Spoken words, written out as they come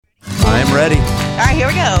ready. All right, here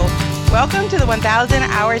we go. Welcome to the 1000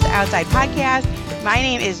 Hours Outside podcast. My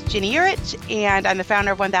name is Ginny Urich, and I'm the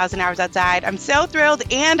founder of 1000 Hours Outside. I'm so thrilled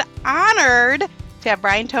and honored to have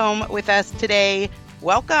Brian Tome with us today.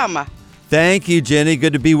 Welcome. Thank you, Jenny.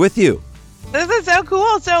 Good to be with you. This is so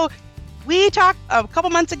cool. So we talked a couple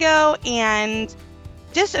months ago and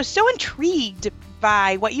just so intrigued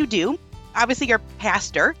by what you do. Obviously, you're a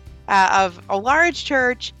pastor of a large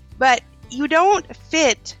church, but you don't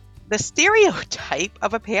fit the stereotype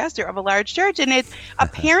of a pastor of a large church, and it's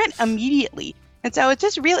apparent immediately. And so it's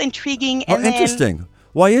just real intriguing. And interesting.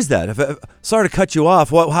 Why is that? Sorry to cut you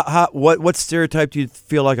off. What stereotype do you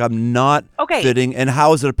feel like I'm not fitting, and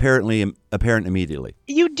how is it apparent immediately?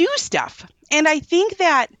 You do stuff, and I think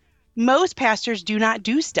that most pastors do not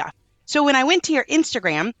do stuff. So when I went to your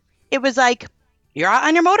Instagram, it was like, you're out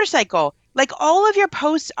on your motorcycle. Like, all of your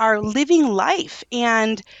posts are living life.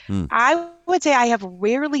 And I would say I have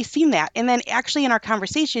rarely seen that. And then actually in our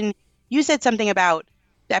conversation, you said something about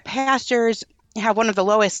that pastors have one of the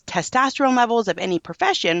lowest testosterone levels of any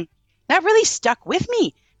profession. That really stuck with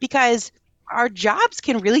me because our jobs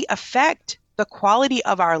can really affect the quality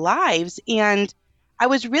of our lives. And I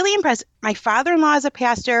was really impressed. My father-in-law is a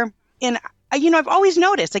pastor, and I've always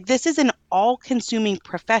noticed, like, this is an all-consuming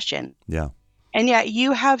profession. Yeah. And yet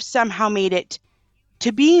you have somehow made it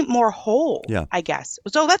to be more whole, I guess.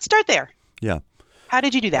 So let's start there. Yeah. How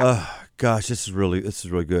did you do that? Gosh, this is really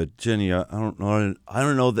good, Jenny. I don't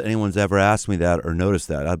know that anyone's ever asked me that or noticed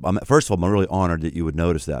that. First of all, I'm really honored that you would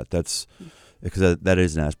notice that. That's because that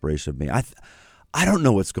is an aspiration of me. I don't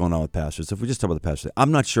know what's going on with pastors. If we just talk about the pastors,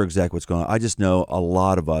 I'm not sure exactly what's going on. I just know a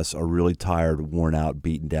lot of us are really tired, worn out,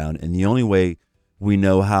 beaten down, and the only way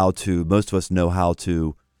most of us know how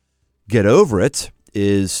to get over it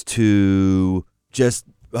is to just,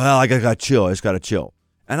 I got to chill. I just got to chill.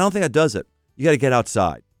 And I don't think that does it. You got to get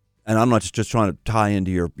outside. And I'm not just trying to tie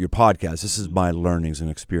into your podcast. This is my learnings and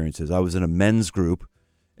experiences. I was in a men's group,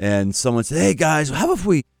 and someone said, hey, guys, how about if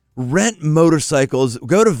we rent motorcycles,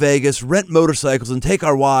 go to Vegas, rent motorcycles, and take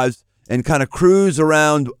our wives and kind of cruise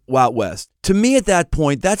around out west? To me at that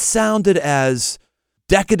point, that sounded as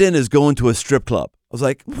decadent as going to a strip club. I was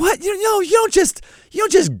like, what? You don't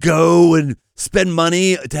just go and spend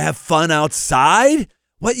money to have fun outside.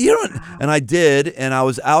 What? You don't? And I did, and I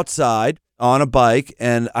was outside on a bike,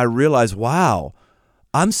 and I realized, wow,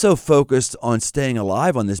 I'm so focused on staying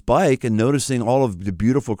alive on this bike and noticing all of the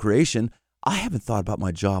beautiful creation. I haven't thought about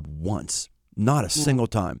my job once, not a single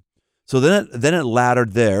time. So then it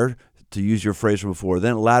laddered there, to use your phrase from before.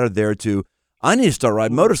 Then it laddered there to, I need to start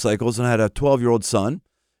riding motorcycles, and I had a 12-year-old son.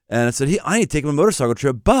 And I said, I need to take him a motorcycle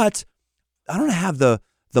trip, but I don't have the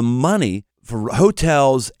money for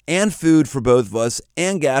hotels and food for both of us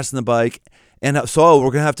and gas in the bike. And so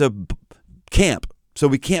we're going to have to camp. So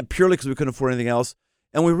we camped purely because we couldn't afford anything else.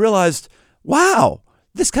 And we realized, wow,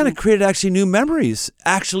 this kind of created actually new memories,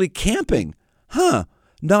 actually camping.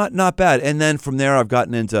 Not bad. And then from there, I've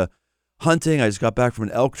gotten into hunting. I just got back from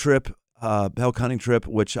an elk hunting trip,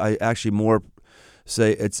 which I actually more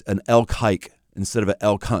say it's an elk hike instead of an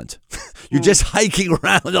elk hunt. You're just hiking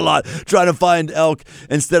around a lot, trying to find elk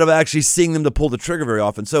instead of actually seeing them to pull the trigger very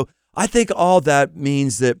often. So I think all that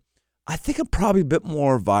means that I think I'm probably a bit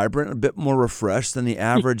more vibrant, a bit more refreshed than the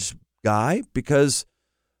average guy, because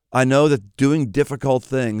I know that doing difficult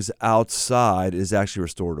things outside is actually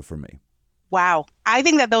restorative for me. Wow. I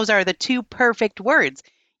think that those are the two perfect words.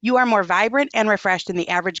 You are more vibrant and refreshed than the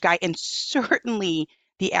average guy, and certainly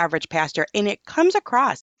the average pastor. And it comes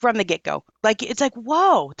across from the get-go. Like, it's like,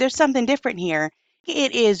 whoa, there's something different here.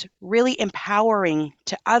 It is really empowering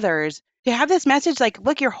to others to have this message like,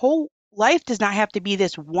 look, your whole life does not have to be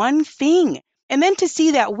this one thing. And then to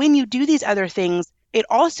see that when you do these other things, it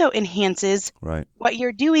also enhances what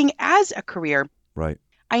you're doing as a career. Right.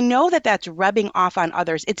 I know that that's rubbing off on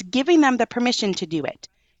others. It's giving them the permission to do it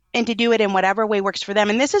and to do it in whatever way works for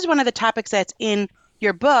them. And this is one of the topics that's in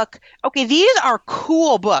your book. Okay, these are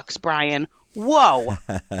cool books, Brian. Whoa.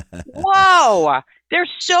 Whoa. They're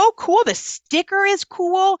so cool. The sticker is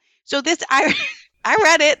cool. So this, I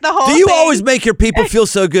read it, the whole thing. Do you always make your people feel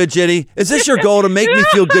so good, Jenny? Is this your goal, to make me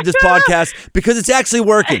feel good, this podcast? Because it's actually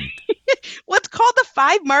working. What's called the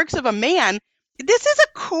 5 Marks of a Man. This is a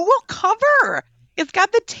cool cover. It's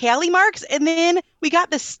got the tally marks, and then we got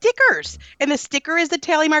the stickers. And the sticker is the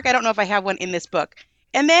tally mark. I don't know if I have one in this book.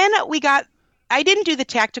 And then I didn't do the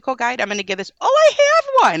tactical guide. I'm going to give this. Oh, I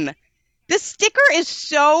have one. This sticker is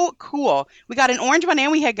so cool. We got an orange one and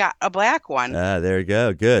we had got a black one. There you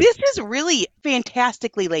go. Good. This is really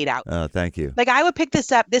fantastically laid out. Oh, thank you. Like, I would pick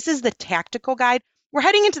this up. This is the tactical guide. We're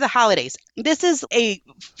heading into the holidays. This is a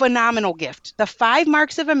phenomenal gift. The 5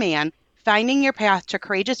 Marks of a Man, Finding Your Path to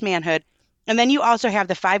Courageous Manhood. And then you also have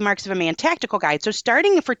the 5 Marks of a Man Tactical Guide. So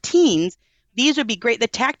starting for teens, these would be great. The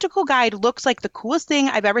tactical guide looks like the coolest thing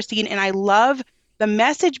I've ever seen. And I love the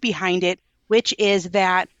message behind it, which is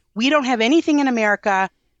that we don't have anything in America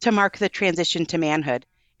to mark the transition to manhood.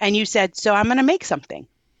 And you said, so I'm going to make something.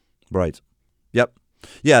 Right. Yep.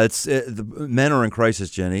 Yeah, the men are in crisis,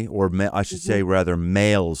 Jenny, or I should say rather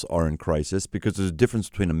males are in crisis, because there's a difference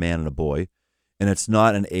between a man and a boy, and it's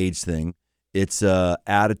not an age thing. It's a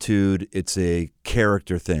attitude. It's a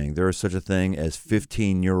character thing. There is such a thing as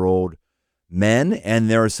 15-year-old men, and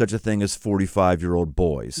there is such a thing as 45-year-old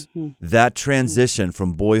boys. That transition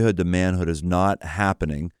from boyhood to manhood is not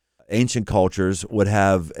happening. Ancient cultures would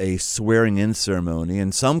have a swearing-in ceremony,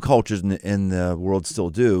 and some cultures in the world still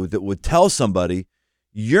do, that would tell somebody,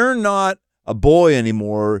 you're not a boy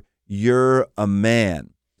anymore, you're a man.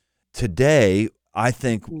 Today, I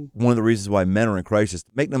think one of the reasons why men are in crisis,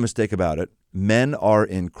 make no mistake about it, men are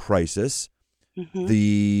in crisis.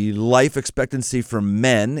 The life expectancy for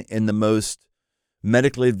men in the most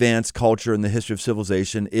medically advanced culture in the history of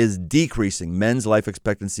civilization is decreasing. Men's life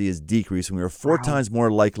expectancy is decreasing. We are 4 times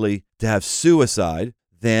more likely to have suicide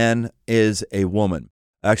than is a woman.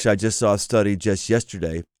 Actually, I just saw a study just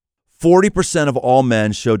yesterday. 40% of all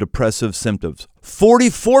men show depressive symptoms.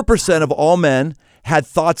 44% of all men had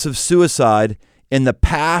thoughts of suicide in the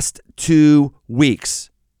past 2 weeks.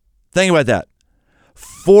 Think about that.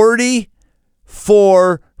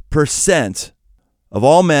 44% of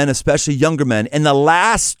all men, especially younger men, in the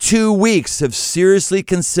last 2 weeks have seriously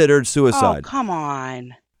considered suicide. Oh, come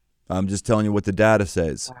on. I'm just telling you what the data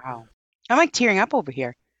says. Wow. I'm like tearing up over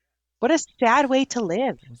here. What a sad way to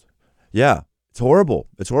live. Yeah, it's horrible.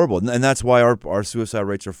 It's horrible. And that's why our suicide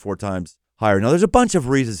rates are 4 times higher. Now, there's a bunch of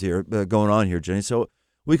reasons here going on here, Jenny. So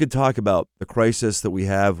we could talk about the crisis that we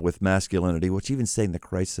have with masculinity, which even saying the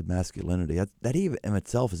crisis of masculinity, that even in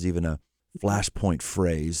itself is even a flashpoint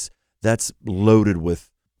phrase that's loaded with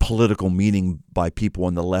political meaning by people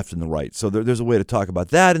on the left and the right. So there's a way to talk about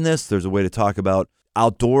that in this. There's a way to talk about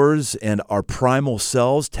outdoors and our primal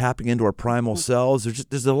selves, tapping into our primal selves.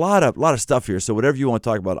 There's a lot of stuff here. So whatever you want to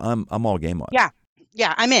talk about, I'm all game on. Yeah,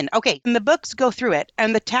 I'm in. Okay, and the books go through it,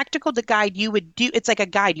 and the tactical guide you would do. It's like a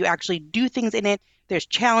guide. You actually do things in it. There's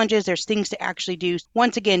challenges. There's things to actually do.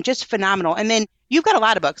 Once again, just phenomenal. And then you've got a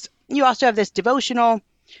lot of books. You also have this devotional,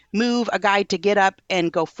 Move, a guide to get up and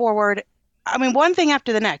go forward. I mean, one thing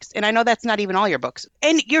after the next. And I know that's not even all your books.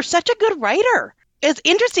 And you're such a good writer. It's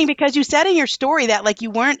interesting because you said in your story that like you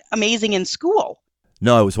weren't amazing in school.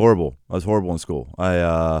 No, I was horrible. I was horrible in school.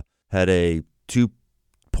 I had a 2.2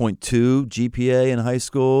 GPA in high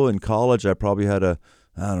school. In college, I probably had a,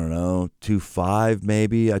 2.5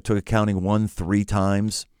 maybe. I took accounting 3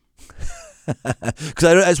 times because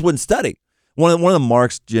I just wouldn't study. One of the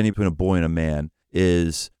marks, Jenny, between a boy and a man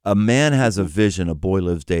is a man has a vision, a boy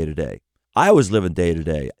lives day to day. I was living day to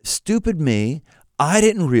day. Stupid me. I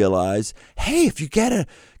didn't realize, hey, if you get a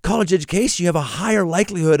college education, you have a higher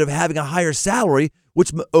likelihood of having a higher salary,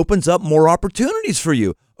 which opens up more opportunities for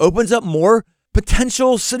you, opens up more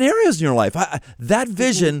potential scenarios in your life. That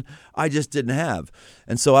vision I just didn't have.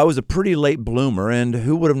 And so I was a pretty late bloomer. And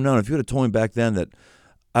who would have known, if you would have told me back then that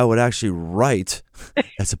I would actually write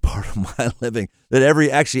as a part of my living, that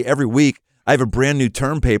every week I have a brand new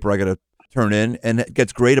term paper I got to turn in, and it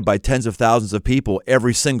gets graded by tens of thousands of people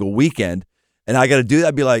every single weekend. And I got to do that.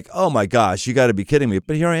 I'd be like, oh my gosh, you got to be kidding me.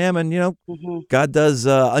 But here I am. And, God does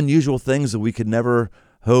unusual things that we could never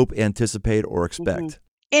hope, anticipate, or expect.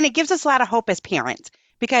 And it gives us a lot of hope as parents,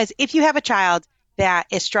 because if you have a child that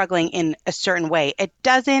is struggling in a certain way, it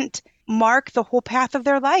doesn't mark the whole path of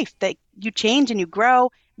their life, that you change and you grow.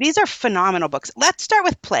 These are phenomenal books. Let's start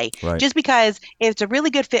with Play, just because it's a really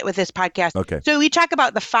good fit with this podcast. Okay. So we talk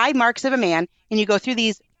about the 5 marks of a man, and you go through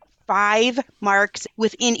these 5 marks.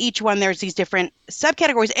 Within each one, there's these different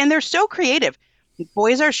subcategories, and they're so creative.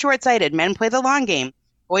 Boys are short-sighted. Men play the long game.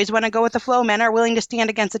 Boys want to go with the flow. Men are willing to stand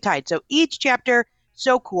against the tide. So each chapter,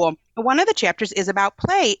 so cool. One of the chapters is about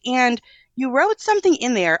play, and you wrote something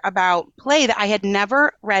in there about play that I had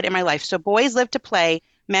never read in my life. So boys live to play,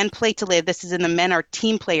 men play to live. This is in the men are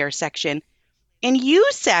team players section. And you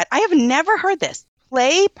said, I have never heard this,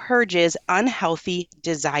 play purges unhealthy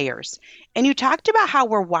desires. And you talked about how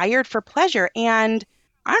we're wired for pleasure. And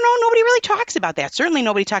I don't know, nobody really talks about that. Certainly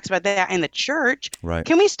nobody talks about that in the church. Right.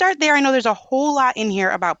 Can we start there? I know there's a whole lot in here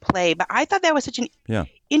about play, but I thought that was such an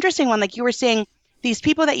interesting one. Like you were saying, these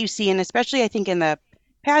people that you see, and especially I think in the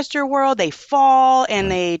pastor world, they fall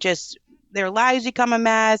and their lives become a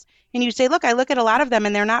mess. And you say, look, I look at a lot of them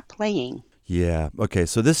and they're not playing. Yeah. Okay.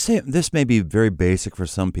 So this may be very basic for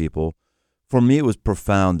some people. For me, it was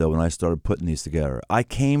profound, though, when I started putting these together. I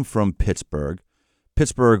came from Pittsburgh.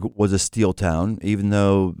 Pittsburgh was a steel town, even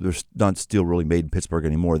though there's not steel really made in Pittsburgh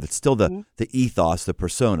anymore. That's still the ethos, the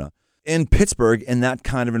persona. In Pittsburgh, in that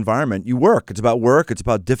kind of environment, you work. It's about work. It's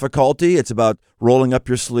about difficulty. It's about rolling up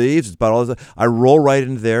your sleeves. It's about all this. I roll right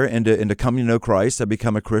into there, into coming to know Christ. I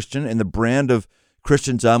become a Christian, and the brand of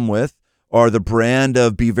Christians I'm with are the brand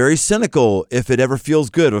of be very cynical if it ever feels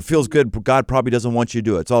good. If it feels good, God probably doesn't want you to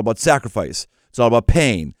do it. It's all about sacrifice. It's all about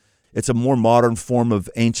pain. It's a more modern form of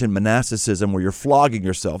ancient monasticism where you're flogging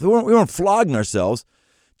yourself. We weren't flogging ourselves.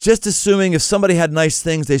 Just assuming if somebody had nice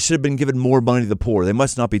things, they should have been given more money to the poor. They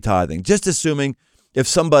must not be tithing. Just assuming if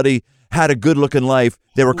somebody had a good-looking life,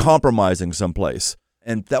 they were compromising someplace.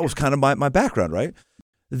 And that was kind of my background, right?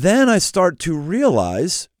 Then I start to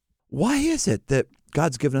realize, why is it that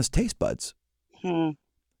God's given us taste buds?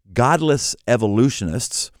 Godless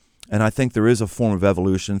evolutionists, and I think there is a form of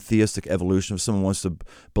evolution, theistic evolution, if someone wants to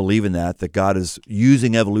believe in that God is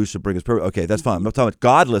using evolution to bring us purpose. Okay, that's fine. I'm talking about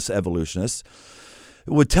godless evolutionists.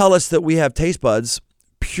 It would tell us that we have taste buds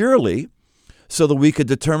purely so that we could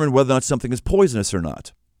determine whether or not something is poisonous or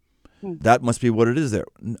not. That must be what it is there.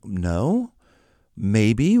 No.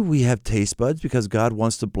 Maybe we have taste buds because God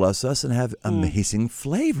wants to bless us and have amazing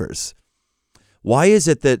flavors. Why is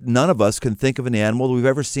it that none of us can think of an animal that we've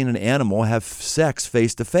ever seen an animal have sex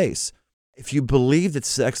face to face? If you believe that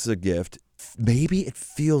sex is a gift, maybe it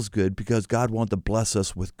feels good because God wants to bless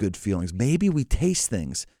us with good feelings. Maybe we taste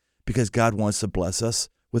things because God wants to bless us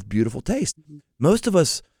with beautiful taste. Most of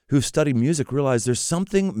us who study music realize there's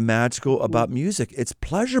something magical about music. It's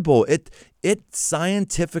pleasurable. It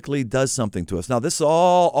scientifically does something to us. Now, this is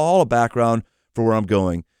all a background for where I'm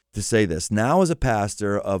going to say this. Now, as a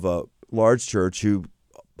pastor of a large church who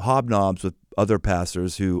hobnobs with other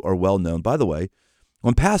pastors who are well known, by the way,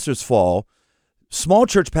 when pastors fall, small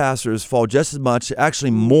church pastors fall just as much,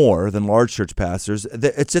 actually more than large church pastors.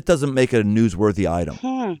 It doesn't make it a newsworthy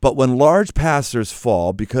item. But when large pastors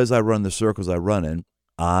fall, because I run the circles I run in,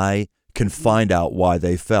 I can find out why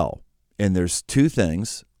they fell. And there's two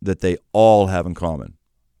things that they all have in common.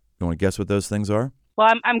 You want to guess what those things are?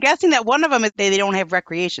 Well, I'm guessing that one of them is they don't have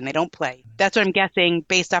recreation. They don't play. That's what I'm guessing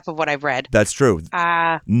based off of what I've read. That's true.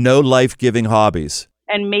 No life-giving hobbies.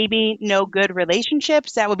 And maybe no good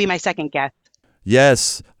relationships. That would be my second guess.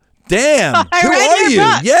 Yes. Damn. Who are you?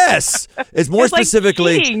 Book. Yes. It's more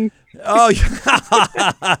specifically. Like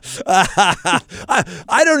I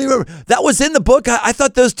don't even remember. That was in the book. I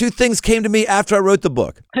thought those two things came to me after I wrote the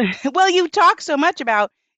book. Well, you talk so much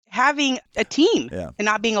about having a team and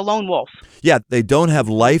not being a lone wolf. Yeah, they don't have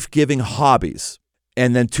life-giving hobbies.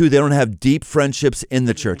 And then two, they don't have deep friendships in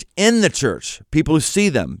the church. In the church. People who see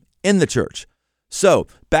them in the church. So,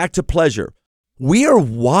 back to pleasure. We are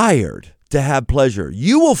wired to have pleasure.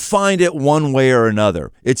 You will find it one way or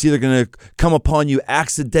another. It's either going to come upon you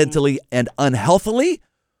accidentally and unhealthily,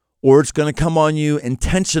 or it's going to come on you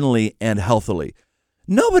intentionally and healthily.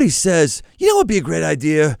 Nobody says, you know what would be a great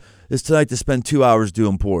idea is tonight to spend 2 hours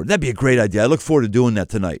doing porn. That'd be a great idea. I look forward to doing that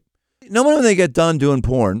tonight. No one, when they get done doing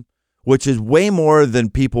porn, which is way more than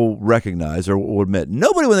people recognize or will admit,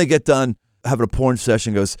 nobody, when they get done having a porn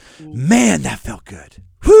session, goes, man, that felt good.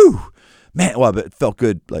 Whew. Man, well, it felt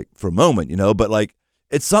good like for a moment, but like,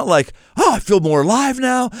 it's not like, oh, I feel more alive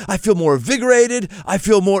now. I feel more invigorated. I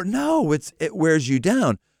feel more. No, it wears you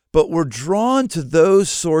down. But we're drawn to those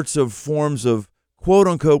sorts of forms of quote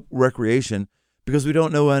unquote recreation because we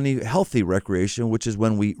don't know any healthy recreation, which is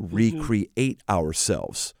when we recreate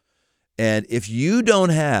ourselves. And if you don't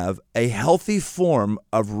have a healthy form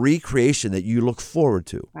of recreation that you look forward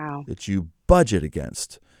to, that you budget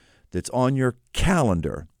against, that's on your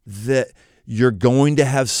calendar, that you're going to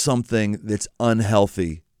have something that's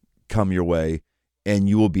unhealthy come your way and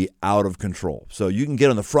you will be out of control. So you can get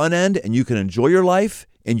on the front end and you can enjoy your life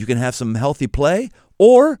and you can have some healthy play,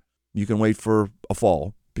 or you can wait for a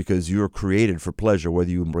fall because you're created for pleasure, whether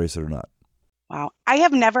you embrace it or not. Wow. I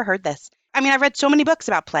have never heard this. I mean, I've read so many books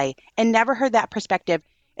about play and never heard that perspective.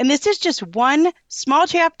 And this is just one small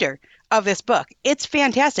chapter of this book. It's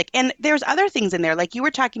fantastic. And there's other things in there, like you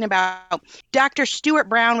were talking about Dr. Stuart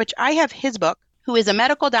Brown, which I have his book, who is a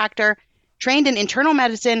medical doctor trained in internal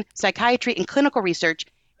medicine, psychiatry, and clinical research.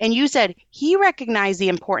 And you said he recognized the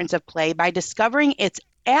importance of play by discovering its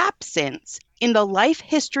absence in the life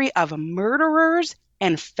history of murderers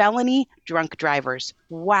and felony drunk drivers.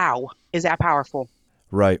 Wow. Is that powerful?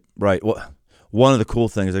 Right. Well, one of the cool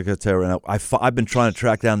things I got to tell you right now, I've been trying to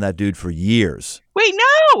track down that dude for years. Wait,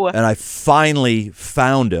 no! And I finally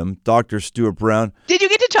found him, Dr. Stuart Brown. Did you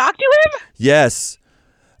get to talk to him? Yes.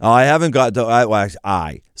 I haven't got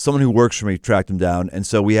to, someone who works for me tracked him down, and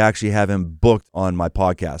so we actually have him booked on my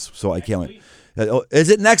podcast. So I can't wait. Is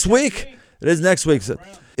it next week? It is next week. So,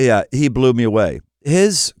 yeah, he blew me away.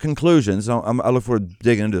 His conclusions, I look forward to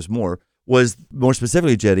digging into this more, was more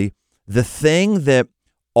specifically, Jetty, the thing that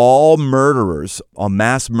all murderers, all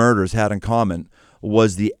mass murders had in common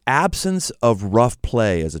was the absence of rough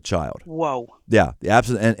play as a child. Whoa. Yeah, the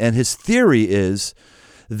absence, and his theory is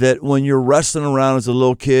that when you're wrestling around as a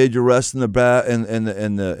little kid, you're wrestling in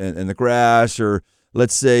the grass, or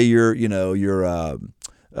let's say you're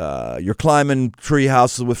climbing tree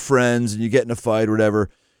houses with friends and you get in a fight or whatever.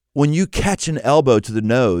 When you catch an elbow to the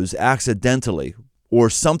nose accidentally or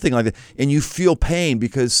something like that, and you feel pain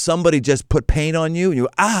because somebody just put paint on you, and you go,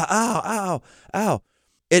 ow,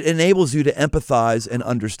 it enables you to empathize and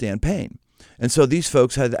understand pain. And so these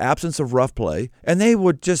folks had the absence of rough play, and they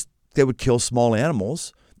would kill small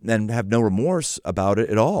animals and have no remorse about it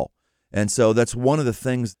at all. And so that's one of the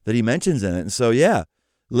things that he mentions in it. And so, yeah,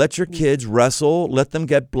 let your kids wrestle, let them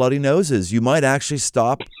get bloody noses. You might actually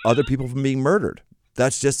stop other people from being murdered.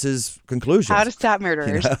 That's just his conclusion. How to stop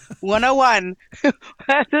murderers. 101.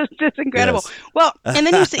 That's just incredible. Yes. Well, and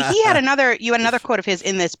then you had another quote of his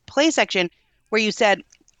in this play section where you said,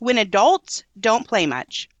 when adults don't play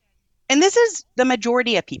much, and this is the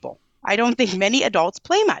majority of people. I don't think many adults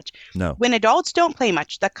play much. No. When adults don't play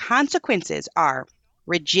much, the consequences are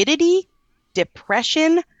rigidity,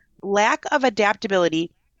 depression, lack of adaptability,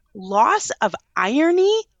 loss of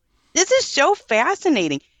irony. This is so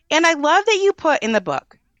fascinating. And I love that you put in the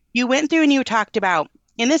book, you went through and you talked about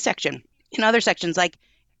in this section, in other sections, like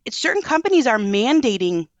certain companies are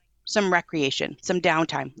mandating some recreation, some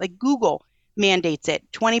downtime. Like Google mandates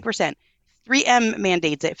it 20%, 3M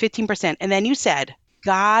mandates it 15%. And then you said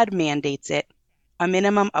God mandates it a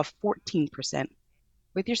minimum of 14%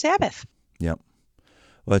 with your Sabbath. Yep.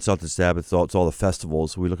 Well, it's not the Sabbath, it's all the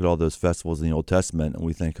festivals. We look at all those festivals in the Old Testament and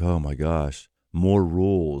we think, oh my gosh, more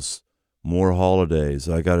rules, more holidays.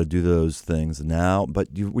 I got to do those things now. But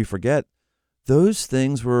we forget those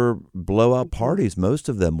things were blowout parties. Most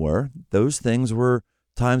of them were. Those things were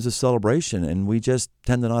times of celebration, and we just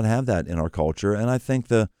tend to not have that in our culture. And I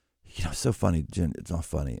think it's so funny, Jen, it's not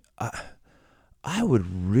funny. I would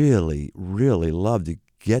really, really love to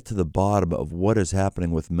get to the bottom of what is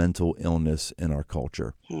happening with mental illness in our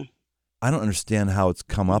culture. I don't understand how it's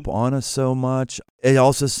come up on us so much. It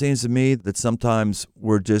also seems to me that sometimes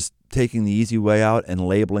we're just taking the easy way out and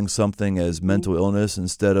labeling something as mental illness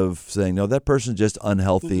instead of saying, no, that person's just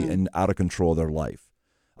unhealthy and out of control of their life.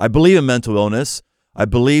 I believe in mental illness. I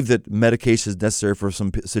believe that medication is necessary for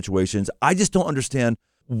some situations. I just don't understand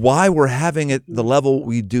why we're having it the level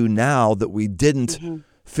we do now that we didn't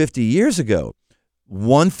 50 years ago.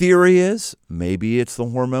 One theory is maybe it's the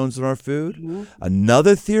hormones in our food.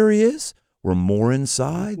 Another theory is we're more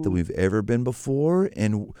inside than we've ever been before.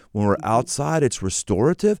 And when we're outside, it's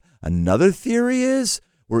restorative. Another theory is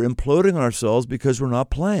we're imploding ourselves because we're not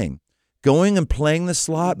playing. Going and playing the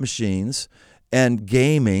slot machines and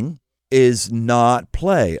gaming is not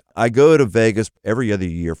play. I go to Vegas every other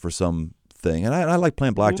year for something, and I like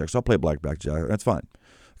playing blackjack, so I'll play blackjack. That's fine.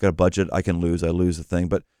 I got a budget. I can lose. I lose the thing.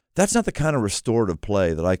 But that's not the kind of restorative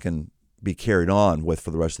play that I can be carried on with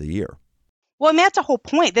for the rest of the year. Well, and that's a whole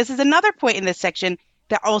point. This is another point in this section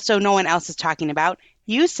that also no one else is talking about.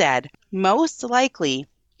 You said, most likely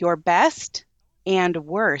your best and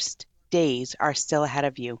worst days are still ahead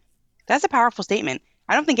of you. That's a powerful statement.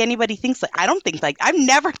 I don't think anybody thinks like, I've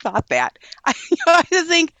never thought that. I just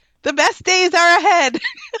think the best days are ahead.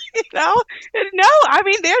 No, I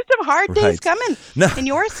mean, there's some hard days coming. No. And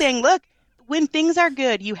you're saying, look, when things are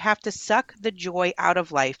good, you have to suck the joy out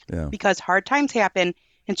of life because hard times happen.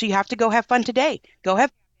 And so you have to go have fun today. Go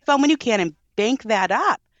have fun when you can and bank that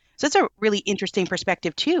up. So that's a really interesting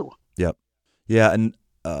perspective too. Yep. Yeah. And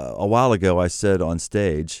a while ago, I said on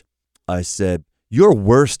stage, your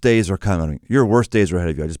worst days are coming. Your worst days are ahead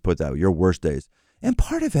of you. I just put that, your worst days. And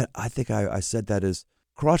part of it, I think I said that is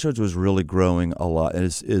Crossroads was really growing a lot and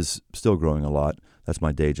is still growing a lot. That's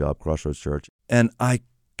my day job, Crossroads Church. And I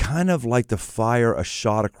kind of like to fire a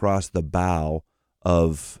shot across the bow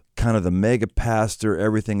of kind of the mega pastor,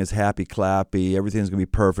 everything is happy clappy, everything's going to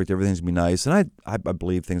be perfect, everything's going to be nice. And I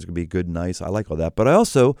believe things are going to be good and nice. I like all that. But I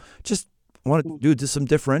also just want to do just some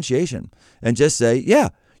differentiation and just say, yeah,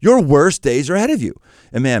 your worst days are ahead of you.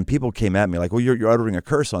 And man, people came at me like, well, you're uttering a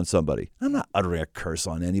curse on somebody. I'm not uttering a curse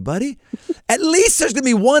on anybody. At least there's going to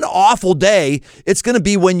be one awful day. It's going to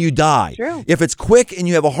be when you die. True. If it's quick and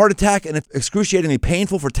you have a heart attack and it's excruciatingly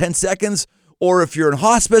painful for 10 seconds, or if you're in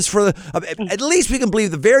hospice at least we can believe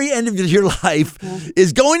the very end of your life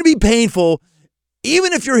is going to be painful.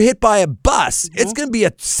 Even if you're hit by a bus, it's going to be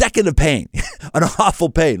a second of pain, an awful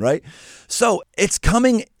pain, right? So it's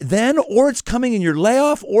coming then, or it's coming in your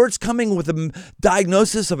layoff, or it's coming with a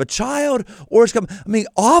diagnosis of a child, or it's coming. I mean,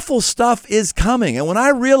 awful stuff is coming. And when I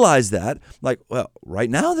realized that, like, well, right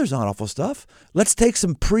now there's not awful stuff. Let's take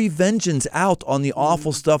some preventions out on the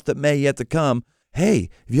awful stuff that may yet to come. Hey,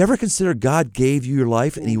 have you ever considered God gave you your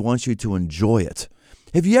life and he wants you to enjoy it?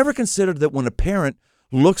 Have you ever considered that when a parent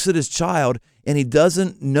looks at his child and he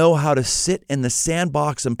doesn't know how to sit in the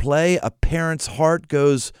sandbox and play, a parent's heart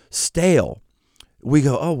goes stale. We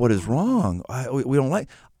go, oh, what is wrong? We don't like.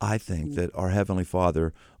 I think that our Heavenly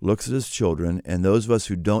Father looks at his children, and those of us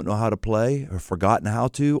who don't know how to play or forgotten how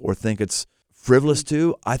to or think it's frivolous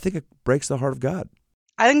to, I think it breaks the heart of God.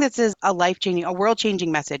 I think this is a life-changing, a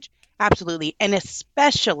world-changing message. Absolutely. And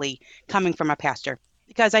especially coming from a pastor,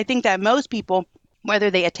 because I think that most people,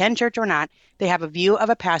 whether they attend church or not, they have a view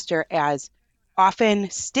of a pastor as often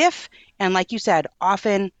stiff and, like you said,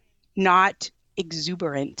 often not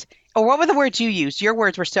exuberant. Or what were the words you used? Your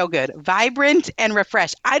words were so good. Vibrant and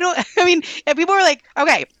refreshed. I mean, if people were like,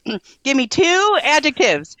 okay, give me 2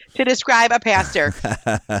 adjectives to describe a pastor,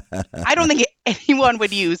 I don't think anyone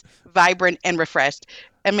would use vibrant and refreshed.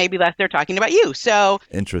 And maybe less they're talking about you. So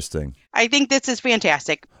interesting. I think this is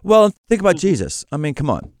fantastic. Well, think about Jesus. I mean,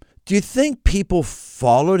 come on. Do you think people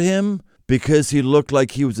followed him because he looked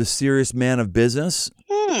like he was a serious man of business?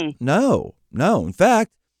 No. In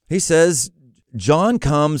fact, he says, John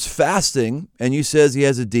comes fasting, and you says he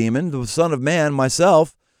has a demon. The Son of Man,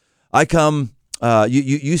 myself, I come,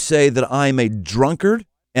 you say that I'm a drunkard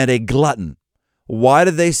and a glutton. Why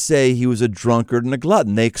did they say he was a drunkard and a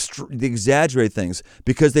glutton? They exaggerate things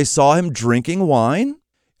because they saw him drinking wine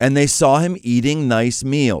and they saw him eating nice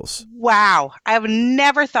meals. Wow. I've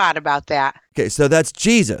never thought about that. Okay, so that's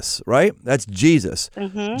Jesus, right? That's Jesus.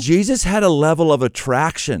 Jesus had a level of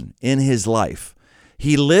attraction in his life.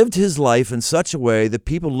 He lived his life in such a way that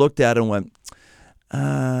people looked at it and went,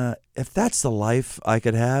 if that's the life I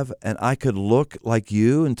could have and I could look like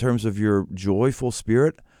you in terms of your joyful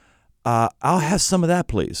spirit, I'll have some of that,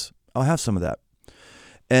 please. I'll have some of that.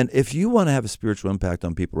 And if you want to have a spiritual impact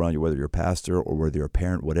on people around you, whether you're a pastor or whether you're a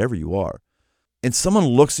parent, whatever you are, and someone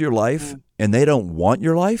looks at your life and they don't want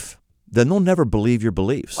your life, then they'll never believe your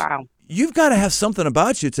beliefs. Wow. You've got to have something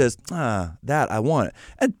about you that says, that I want it.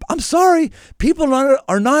 And I'm sorry, people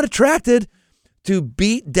are not attracted to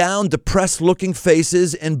beat down, depressed-looking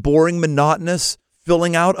faces and boring, monotonous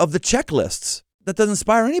filling out of the checklists. That doesn't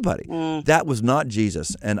inspire anybody. That was not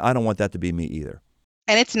Jesus, and I don't want that to be me either.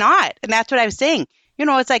 And it's not. And that's what I was saying.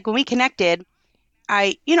 It's like when we connected,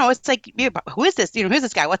 it's like, who is this? Who's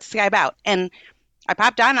this guy? What's this guy about? And I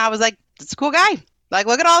popped on and I was like, this is a cool guy. Like,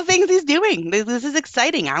 look at all the things he's doing. This is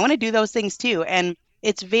exciting. I want to do those things too. And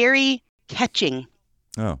it's very catching.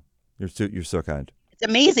 Oh, you're so kind. It's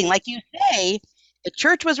amazing. Like you say, the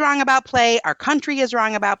church was wrong about play. Our country is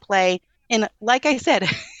wrong about play. And like I said,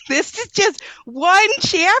 this is just one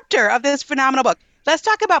chapter of this phenomenal book. Let's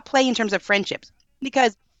talk about play in terms of friendships.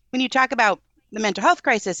 Because when you talk about the mental health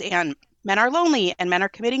crisis and men are lonely and men are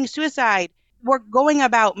committing suicide, we're going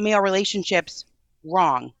about male relationships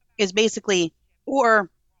wrong is basically, or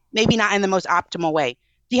maybe not in the most optimal way.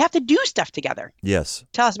 You have to do stuff together. Yes.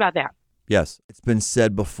 Tell us about that. Yes. It's been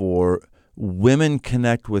said before, women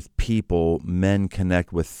connect with people, men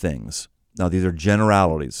connect with things. Now, these are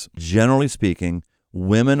generalities. Generally speaking,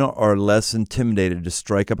 women are less intimidated to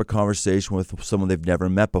strike up a conversation with someone they've never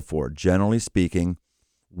met before. Generally speaking,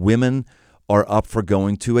 women are up for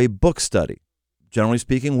going to a book study. Generally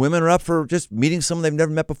speaking, women are up for just meeting someone they've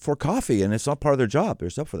never met before coffee, and it's not part of their job. They're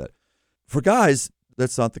up for that. For guys,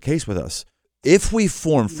 that's not the case with us. If we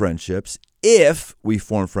form friendships, it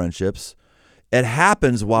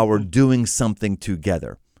happens while we're doing something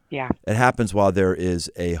together. Yeah. It happens while there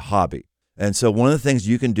is a hobby. And so one of the things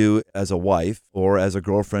you can do as a wife or as a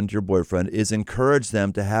girlfriend to your boyfriend is encourage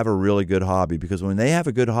them to have a really good hobby, because when they have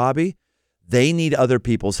a good hobby, they need other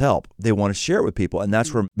people's help. They want to share it with people, and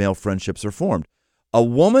that's where male friendships are formed. A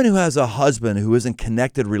woman who has a husband who isn't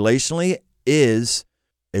connected relationally is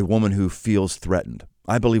a woman who feels threatened.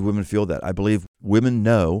 I believe women feel that. I believe women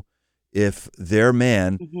know if their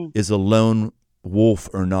man is a lone wolf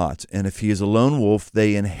or not. And if he is a lone wolf,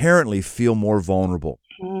 they inherently feel more vulnerable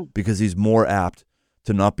because he's more apt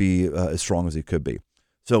to not be as strong as he could be.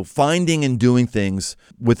 So finding and doing things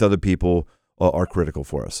with other people are critical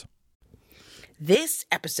for us. This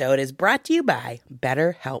episode is brought to you by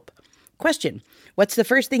BetterHelp. Question: what's the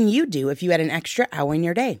first thing you'd do if you had an extra hour in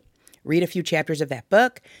your day? Read a few chapters of that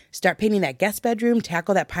book, start painting that guest bedroom,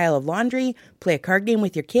 tackle that pile of laundry, play a card game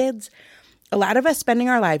with your kids. A lot of us spending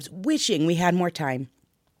our lives wishing we had more time.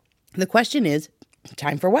 The question is,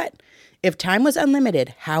 time for what? If time was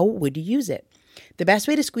unlimited, how would you use it? The best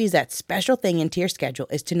way to squeeze that special thing into your schedule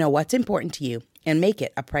is to know what's important to you and make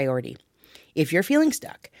it a priority. If you're feeling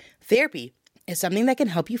stuck, therapy is something that can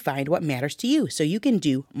help you find what matters to you so you can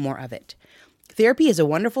do more of it. Therapy is a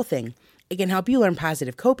wonderful thing. It can help you learn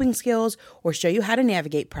positive coping skills or show you how to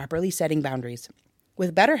navigate properly setting boundaries.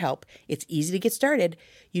 With BetterHelp, it's easy to get started.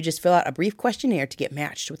 You just fill out a brief questionnaire to get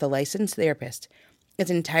matched with a licensed therapist. It's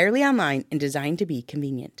entirely online and designed to be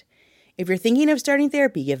convenient. If you're thinking of starting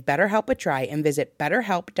therapy, give BetterHelp a try and visit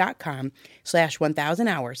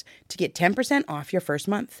betterhelp.com/1000hours to get 10% off your first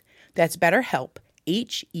month. That's BetterHelp,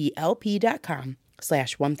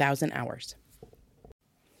 HELP.com/1000hours.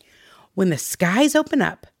 When the skies open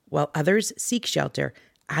up while others seek shelter,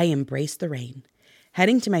 I embrace the rain.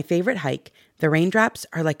 Heading to my favorite hike, the raindrops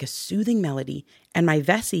are like a soothing melody, and my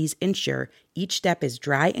Vessies ensure each step is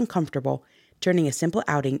dry and comfortable, turning a simple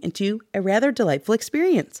outing into a rather delightful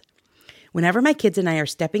experience. Whenever my kids and I are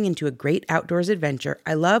stepping into a great outdoors adventure,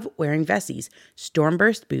 I love wearing Vessies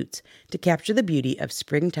Stormburst boots to capture the beauty of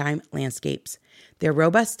springtime landscapes. Their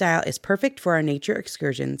robust style is perfect for our nature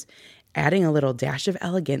excursions, adding a little dash of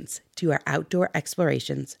elegance to our outdoor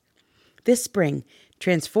explorations. This spring,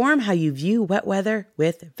 transform how you view wet weather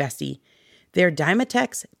with Vessi. Their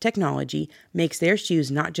Dymatex technology makes their shoes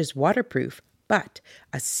not just waterproof, but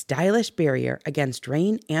a stylish barrier against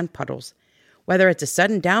rain and puddles. Whether it's a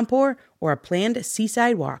sudden downpour or a planned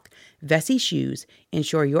seaside walk, Vessi shoes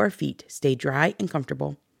ensure your feet stay dry and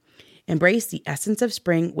comfortable. Embrace the essence of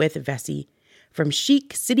spring with Vessi. From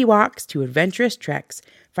chic city walks to adventurous treks,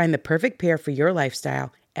 find the perfect pair for your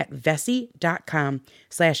lifestyle at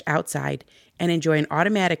vessi.com/outside and enjoy an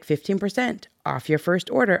automatic 15% off your first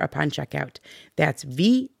order upon checkout. That's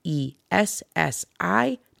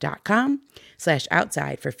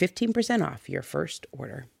VESSI.com/outside for 15% off your first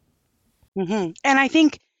order. And I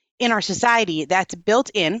think in our society, that's built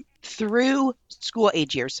in through school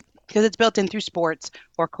age years because it's built in through sports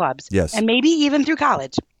or clubs. Yes. And maybe even through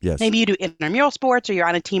college. Yes. Maybe you do intramural sports or you're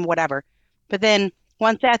on a team, whatever. But then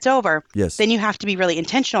once that's over, Yes. then you have to be really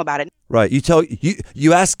intentional about it. Right.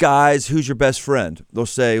 You ask guys, who's your best friend? They'll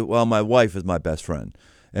say, well, my wife is my best friend.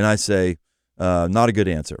 And I say, not a good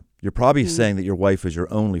answer. You're probably saying that your wife is your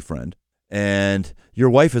only friend. And your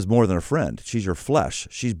wife is more than a friend. She's your flesh.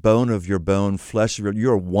 She's bone of your bone, flesh of your.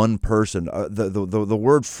 You're one person. The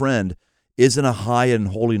word friend isn't a high and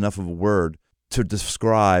holy enough of a word to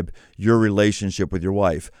describe your relationship with your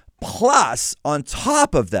wife. Plus, on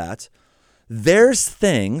top of that, there's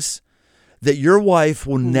things that your wife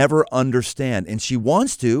will never understand. And she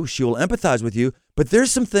wants to. She will empathize with you. But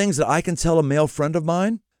there's some things that I can tell a male friend of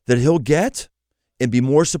mine that he'll get and be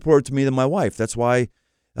more supportive to me than my wife. That's why,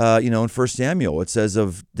 in 1 Samuel, it says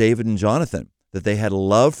of David and Jonathan that they had a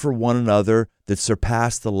love for one another that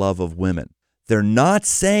surpassed the love of women. They're not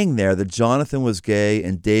saying there that Jonathan was gay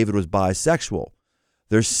and David was bisexual.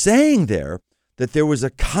 They're saying there that there was a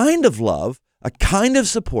kind of love, a kind of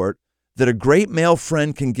support that a great male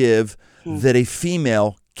friend can give that a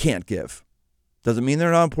female can't give. Doesn't mean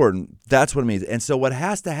they're not important. That's what it means. And so what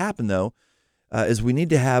has to happen, though, is we need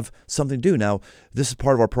to have something to do. Now, this is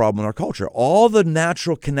part of our problem in our culture. All the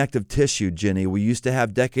natural connective tissue, Jenny, we used to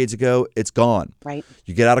have decades ago, it's gone. Right.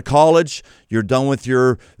 You get out of college, you're done with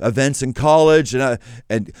your events in college, and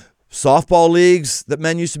softball leagues that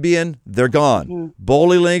men used to be in, they're gone.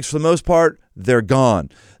 Bowling leagues, for the most part, they're gone.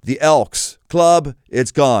 The Elks Club,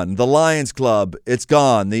 it's gone. The Lions Club, it's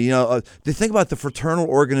gone. They think about the fraternal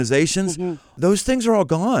organizations, those things are all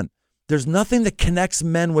gone. There's nothing that connects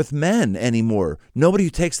men with men anymore. Nobody who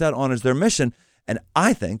takes that on as their mission. And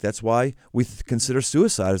I think that's why we consider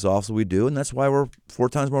suicide as awful as we do, and that's why we're 4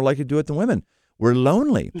 times more likely to do it than women. We're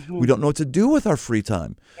lonely. We don't know what to do with our free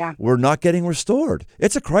time. Yeah. We're not getting restored.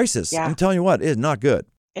 It's a crisis. Yeah. I'm telling you what, it is not good.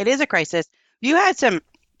 It is a crisis. You had some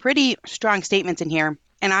pretty strong statements in here,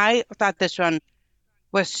 and I thought this one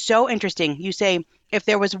was so interesting. You say, if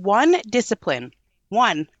there was one discipline,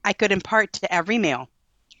 I could impart to every male,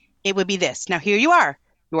 it would be this. Now, here you are.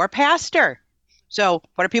 You're a pastor. So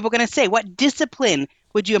what are people going to say? What discipline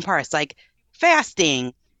would you impart? It's like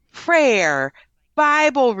fasting, prayer,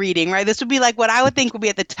 Bible reading, right? This would be like what I would think would be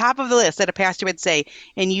at the top of the list that a pastor would say.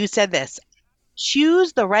 And you said this,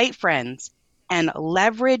 choose the right friends and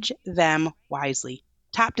leverage them wisely.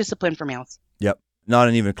 Top discipline for males. Yep.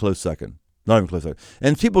 Not even a close second. Not even a close second.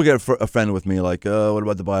 And people get offended with me like, what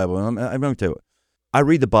about the Bible? And I'm going to tell you what. I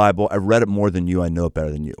read the Bible. I read it more than you. I know it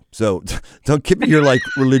better than you. So don't give me your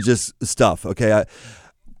religious stuff. Okay. I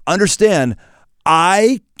understand.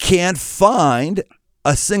 I can't find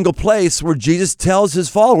a single place where Jesus tells his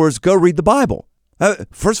followers, go read the Bible.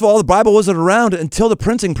 First of all, the Bible wasn't around until the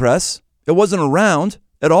printing press. It wasn't around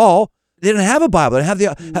at all. They didn't have a Bible. They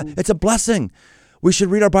didn't have it's a blessing. We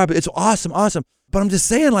should read our Bible. It's awesome, awesome. But I'm just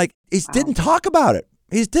saying, like, he didn't talk about it.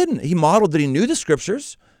 He didn't. He modeled that he knew the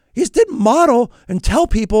scriptures. He just didn't model and tell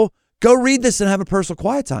people, go read this and have a personal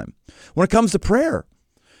quiet time. When it comes to prayer,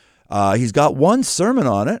 he's got one sermon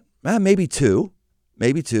on it, maybe two.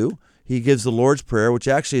 He gives the Lord's Prayer, which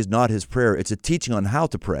actually is not his prayer. It's a teaching on how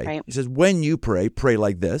to pray. Right. He says, when you pray, pray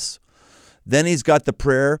like this. Then he's got the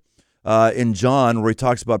prayer in John where he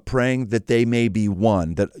talks about praying that they may be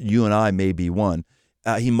one, that you and I may be one.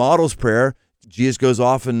 He models prayer. Jesus goes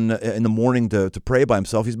off in the morning to pray by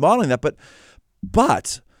himself. He's modeling that.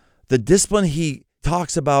 But the discipline he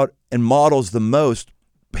talks about and models the most,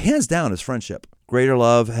 hands down, is friendship. Greater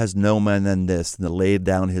love has no man than this, than to lay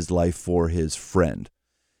down his life for his friend.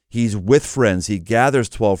 He's with friends. He gathers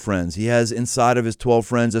 12 friends. He has inside of his 12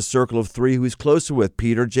 friends a circle of 3 who he's closer with,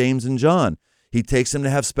 Peter, James, and John. He takes them to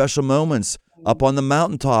have special moments up on the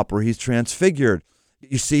mountaintop where he's transfigured.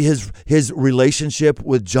 You see his relationship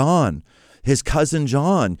with John, his cousin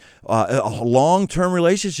John, a long-term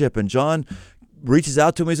relationship. And John reaches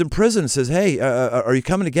out to him. He's in prison and says, hey, are you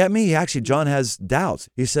coming to get me? Actually, John has doubts.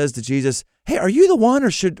 He says to Jesus, hey, are you the one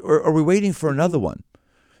or are we waiting for another one?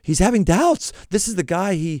 He's having doubts. This is the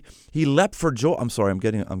guy he leapt for joy. I'm sorry, I'm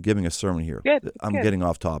giving a sermon here. Good. Getting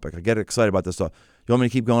off topic. I get excited about this stuff. You want me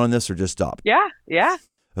to keep going on this or just stop? Yeah.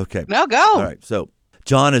 Okay. No, go. All right. So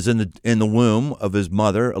John is in the womb of his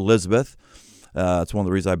mother, Elizabeth. It's one of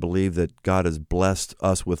the reasons I believe that God has blessed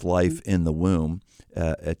us with life in the womb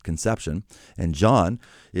at conception. And John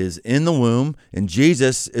is in the womb, and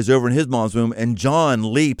Jesus is over in his mom's womb, and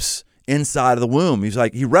John leaps inside of the womb.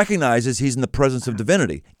 He recognizes he's in the presence of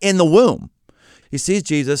divinity in the womb. He sees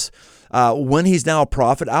Jesus when he's now a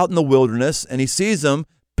prophet out in the wilderness, and he sees him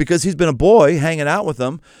because he's been a boy hanging out with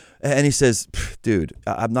them, and he says, "Dude,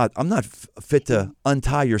 I'm not fit to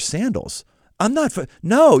untie your sandals. I'm not.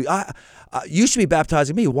 No, you should be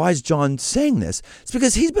baptizing me." Why is John saying this? It's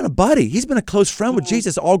because he's been a buddy. He's been a close friend with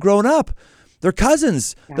Jesus all grown up. They're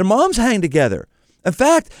cousins. Yeah. Their moms hang together. In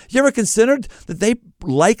fact, you ever considered that they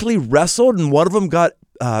likely wrestled and one of them got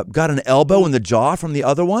an elbow in the jaw from the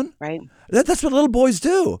other one? Right. That's what little boys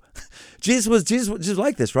do. Jesus was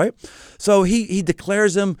like this, right? So he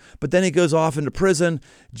declares him, but then he goes off into prison.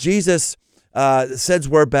 Jesus sends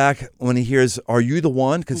word back when he hears, "Are you the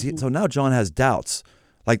one?" Because so now John has doubts.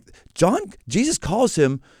 Like Jesus calls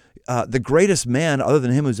him the greatest man other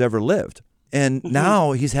than him who's ever lived, and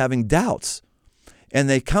now he's having doubts. And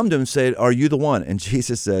they come to him and say, "Are you the one?" And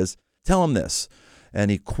Jesus says, "Tell him this." And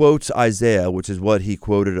he quotes Isaiah, which is what he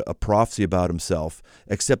quoted, a prophecy about himself,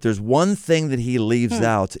 except there's one thing that he leaves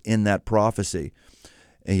out in that prophecy.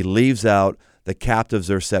 And he leaves out the captives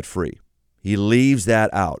are set free. He leaves that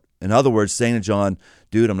out. In other words, saying to John,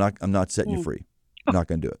 "Dude, I'm not setting you free. I'm not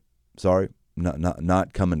going to do it. Sorry,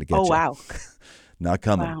 not coming to get you." Oh, wow. Not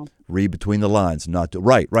coming. Wow. Read between the lines.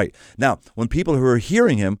 Right. Now, when people who are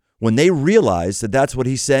hearing him, when they realize that that's what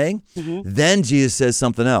he's saying, then Jesus says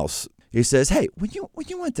something else. He says, "Hey, when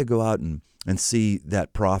you went to go out and see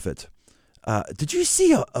that prophet, did you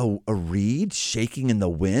see a reed shaking in the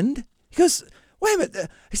wind?" He goes, "Wait a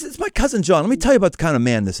minute." He says, "It's my cousin John. Let me tell you about the kind of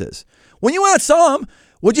man this is. When you went out and saw him,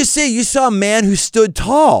 what'd you see? You saw a man who stood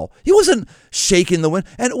tall. He wasn't shaking the wind.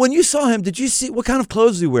 And when you saw him, did you see what kind of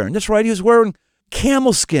clothes was he wearing?" That's right. He was wearing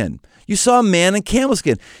camel skin. You saw a man in camel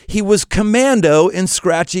skin. He was commando in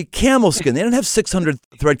scratchy camel skin. They didn't have 600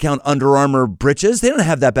 thread count Under Armour breeches. They didn't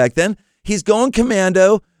have that back then. He's going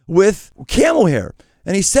commando with camel hair.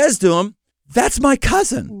 And he says to him, "That's my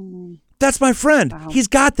cousin. That's my friend. Wow. He's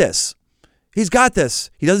got this. He's got this.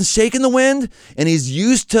 He doesn't shake in the wind, and he's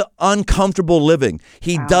used to uncomfortable living.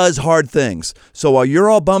 He does hard things. So while you're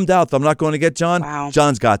all bummed out that I'm not going to get John,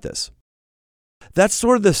 John's got this." That's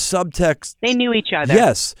sort of the subtext. They knew each other.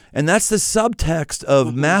 Yes, and that's the subtext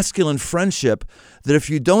of masculine friendship, that if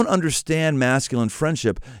you don't understand masculine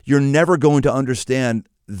friendship, you're never going to understand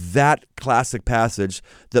that classic passage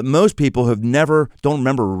that most people don't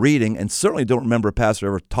remember reading, and certainly don't remember a pastor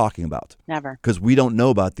ever talking about. Never. Because we don't know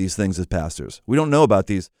about these things as pastors. We don't know about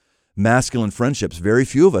these masculine friendships. Very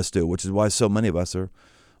few of us do, which is why so many of us are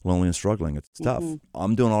lonely and struggling. It's tough.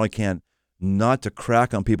 I'm doing all I can not to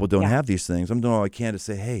crack on people who don't have these things. I'm doing all I can to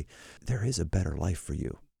say, hey, there is a better life for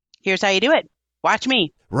you. Here's how you do it. Watch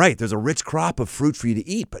me. Right. There's a rich crop of fruit for you to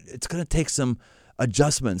eat, but it's going to take some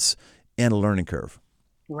adjustments and a learning curve.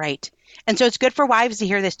 Right. And so it's good for wives to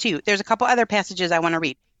hear this too. There's a couple other passages I want to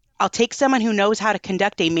read. "I'll take someone who knows how to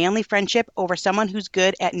conduct a manly friendship over someone who's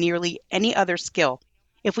good at nearly any other skill.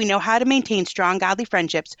 If we know how to maintain strong, godly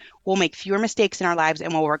friendships, we'll make fewer mistakes in our lives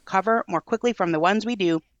and we'll recover more quickly from the ones we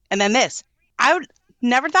do. And then this, I would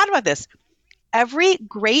never thought about this. Every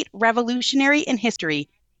great revolutionary in history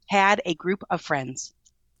had a group of friends.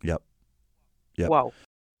 Yep. Yep. Whoa.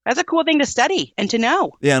 That's a cool thing to study and to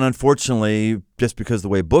know. Yeah, and unfortunately, just because the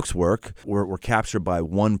way books work, we're captured by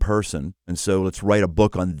one person. And so let's write a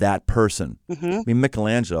book on that person. Mm-hmm. I mean,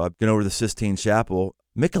 Michelangelo, I've been over to the Sistine Chapel.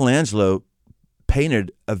 Michelangelo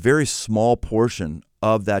painted a very small portion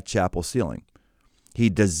of that chapel ceiling. He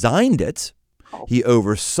designed it. Oh. He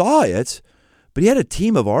oversaw it. But he had a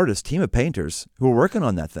team of artists, team of painters who were working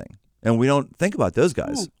on that thing. And we don't think about those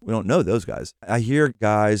guys. We don't know those guys. I hear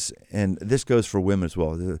guys, and this goes for women as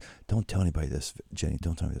well. Don't tell anybody this, Jenny.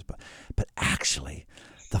 Don't tell me this. But actually,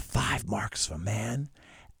 the 5 marks of a man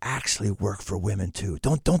actually work for women too.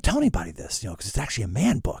 Don't tell anybody this, because it's actually a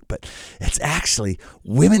man book. But it's actually,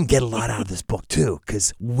 women get a lot out of this book too,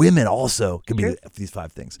 because women also can be these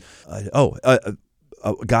 5 things.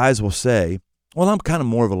 Guys will say, well, I'm kind of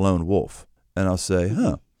more of a lone wolf. And I'll say,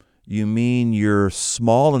 you mean you're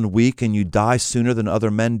small and weak and you die sooner than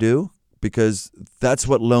other men do? Because that's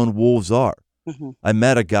what lone wolves are. Mm-hmm. I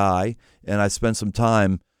met a guy, and I spent some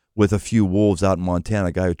time with a few wolves out in Montana,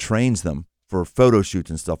 a guy who trains them for photo shoots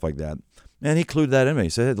and stuff like that. And he clued that in me. He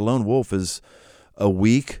said, hey, the lone wolf is a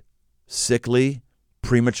weak, sickly,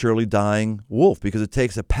 prematurely dying wolf because it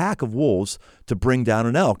takes a pack of wolves to bring down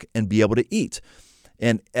an elk and be able to eat.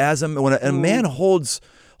 And when a man holds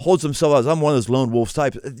himself as, I'm one of those lone wolf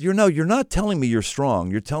types, you're not telling me you're strong.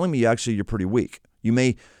 You're telling me actually you're pretty weak. You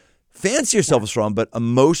may fancy yourself as strong, but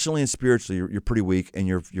emotionally and spiritually, you're pretty weak, and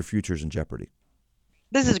your future's in jeopardy.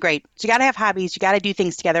 This is great. So you got to have hobbies. You got to do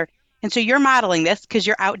things together. And so you're modeling this because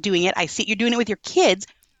you're out doing it. I see you're doing it with your kids,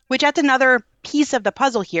 which that's another piece of the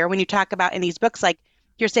puzzle here when you talk about in these books. Like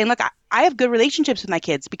you're saying, look, I have good relationships with my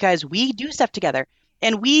kids because we do stuff together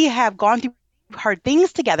and we have gone through hard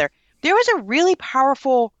things together. There was a really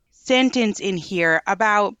powerful sentence in here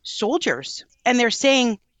about soldiers. And they're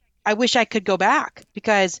saying, I wish I could go back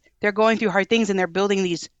because they're going through hard things and they're building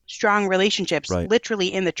these strong relationships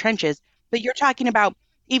literally in the trenches. But you're talking about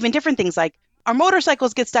even different things like our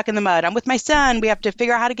motorcycles get stuck in the mud. I'm with my son. We have to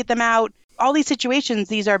figure out how to get them out. All these situations,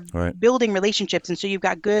 these are building relationships. And so you've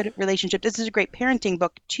got good relationships. This is a great parenting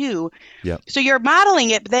book too. Yeah. So you're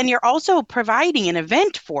modeling it, but then you're also providing an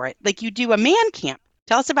event for it. Like you do a man camp.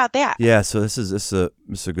 Tell us about that. Yeah, so this is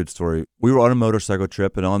a good story. We were on a motorcycle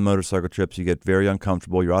trip, and on motorcycle trips, you get very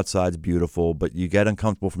uncomfortable. Your outside's beautiful, but you get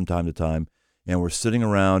uncomfortable from time to time. And we're sitting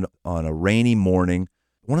around on a rainy morning,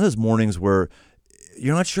 one of those mornings where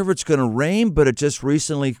you're not sure if it's going to rain, but it just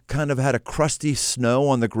recently kind of had a crusty snow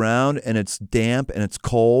on the ground, and it's damp and it's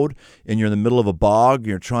cold, and you're in the middle of a bog.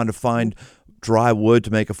 You're trying to find dry wood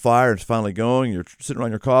to make a fire. It's finally going. You're sitting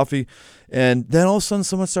around your coffee, and then all of a sudden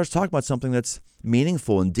someone starts talking about something that's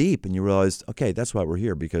meaningful and deep, and you realize, okay, that's why we're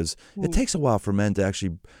here, because it takes a while for men to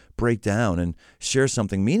actually break down and share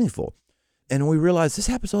something meaningful. And we realize this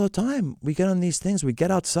happens all the time. We get on these things, we get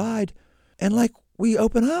outside, and we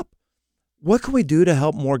open up. What can we do to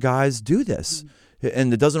help more guys do this?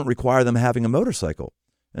 And it doesn't require them having a motorcycle.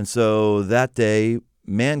 And so that day,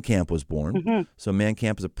 Man Camp was born. So Man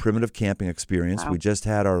Camp is a primitive camping experience. Wow. We just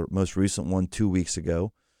had our most recent one 2 weeks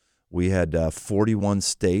ago. We had 41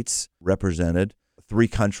 states represented, 3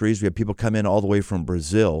 countries. We had people come in all the way from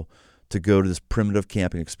Brazil to go to this primitive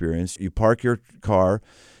camping experience. You park your car,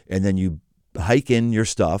 and then you hike in your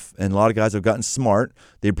stuff. And a lot of guys have gotten smart.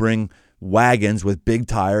 They bring wagons with big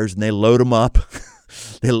tires, and they load them up.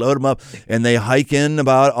 And they hike in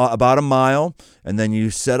about a mile, and then you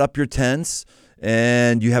set up your tents.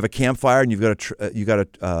 And you have a campfire, and you've got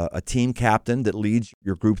a team captain that leads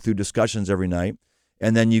your group through discussions every night.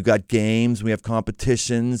 And then you got games. We have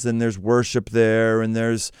competitions, and there's worship there, and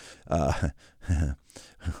there's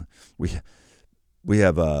we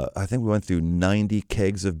have I think we went through 90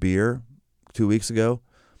 kegs of beer 2 weeks ago.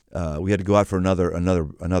 We had to go out for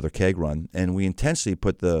another keg run, and we intentionally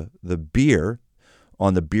put the beer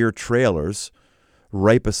on the beer trailers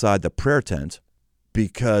right beside the prayer tent,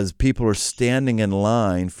 because people are standing in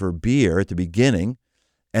line for beer at the beginning,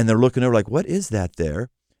 and they're looking over like, what is that there?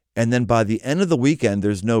 And then by the end of the weekend,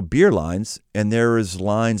 there's no beer lines, and there is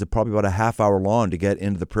lines of probably about a half hour long to get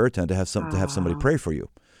into the prayer tent to have somebody pray for you.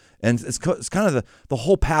 And it's kind of the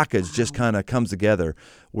whole package just kind of comes together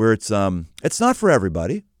where it's not for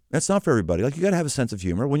everybody. It's not for everybody. Like, you got to have a sense of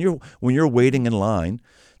humor when you're waiting in line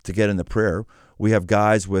to get in the prayer. We have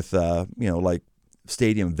guys with like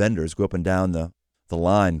stadium vendors go up and down the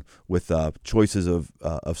line with choices of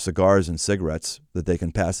cigars and cigarettes that they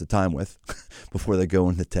can pass the time with before they go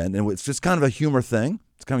in the tent. And it's just kind of a humor thing.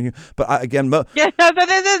 It's coming. But again, Yeah, but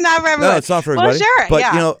this is not for everyone. no, it's not for everybody. Well, sure, But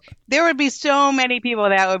yeah. There would be so many people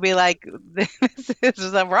that would be like, "This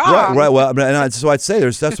is wrong." Right. Well, so I'd say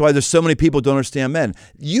that's why there's so many people who don't understand men.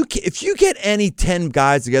 If you get any 10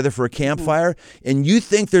 guys together for a campfire and you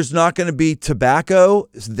think there's not going to be tobacco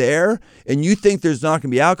there and you think there's not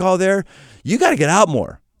going to be alcohol there, you got to get out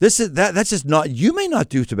more. That's just not. You may not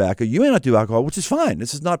do tobacco. You may not do alcohol, which is fine.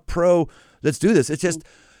 This is not pro. Let's do this. It's just.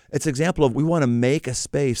 It's an example of we want to make a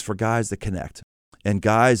space for guys that connect, and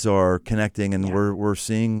guys are connecting, and we're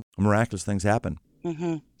seeing miraculous things happen.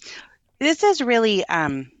 Mm-hmm. This is really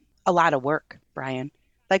a lot of work, Brian.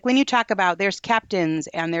 Like when you talk about there's captains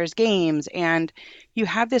and there's games, and you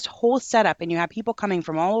have this whole setup, and you have people coming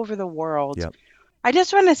from all over the world. Yep. I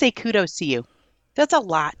just want to say kudos to you. That's a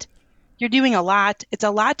lot. You're doing a lot. It's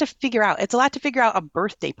a lot to figure out. It's a lot to figure out a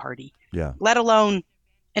birthday party. Yeah. Let alone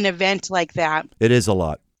an event like that. It is a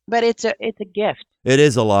lot. But it's a gift. It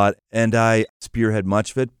is a lot, and I spearhead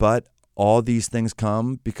much of it, but all these things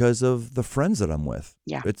come because of the friends that I'm with.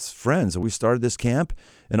 Yeah. It's friends. We started this camp,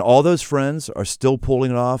 and all those friends are still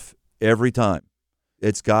pulling it off every time.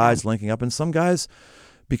 It's guys linking up, and some guys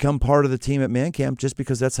become part of the team at Man Camp just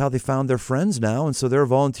because that's how they found their friends now, and so they're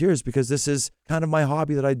volunteers because this is kind of my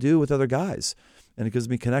hobby that I do with other guys, and it gives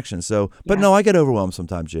me connection. So, but no, I get overwhelmed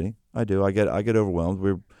sometimes, Ginny. I do. I get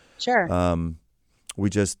overwhelmed. We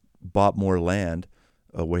just bought more land.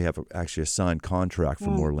 We have actually a signed contract for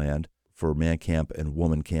more land for Man Camp and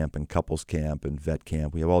Woman Camp and Couples Camp and Vet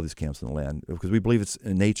Camp. We have all these camps in the land because we believe it's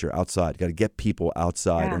in nature, outside. Got to get people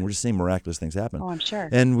outside, and we're just seeing miraculous things happen. Oh, I'm sure.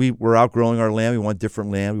 And we're outgrowing our land. We want different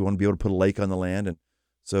land. We want to be able to put a lake on the land, and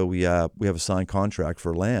so we have a signed contract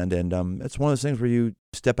for land. And it's one of those things where you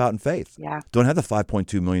step out in faith. Yeah. Don't have the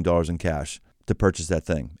 $5.2 million in cash to purchase that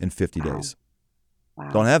thing in 50 days.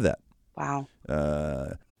 Wow. Don't have that. Wow.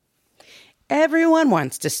 Everyone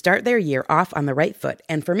wants to start their year off on the right foot,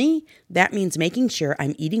 and for me, that means making sure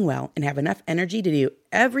I'm eating well and have enough energy to do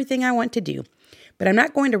everything I want to do. But I'm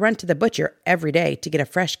not going to run to the butcher every day to get a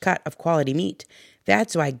fresh cut of quality meat.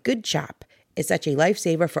 That's why Good Chop is such a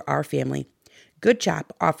lifesaver for our family. Good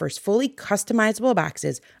Chop offers fully customizable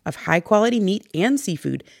boxes of high-quality meat and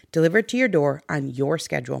seafood delivered to your door on your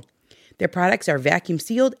schedule. Their products are vacuum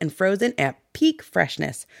sealed and frozen at peak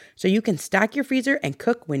freshness, so you can stock your freezer and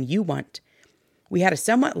cook when you want. We had a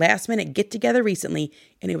somewhat last-minute get-together recently,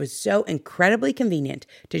 and it was so incredibly convenient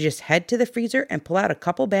to just head to the freezer and pull out a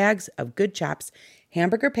couple bags of Good Chop's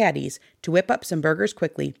hamburger patties to whip up some burgers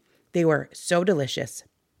quickly. They were so delicious.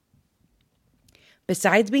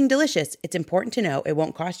 Besides being delicious, it's important to know it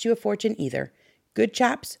won't cost you a fortune either. Good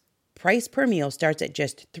Chop's price per meal starts at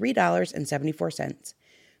just $3.74.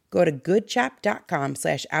 Go to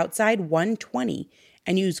goodchop.com/outside120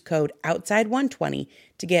 and use code outside120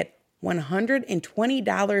 to get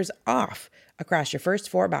 $120 off across your first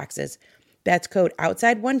 4 boxes. That's code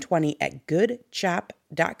outside120 at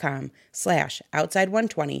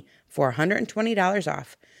goodchop.com/outside120 for $120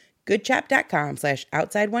 off.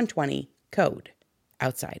 goodchop.com/outside120, code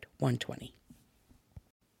outside120.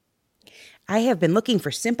 I have been looking for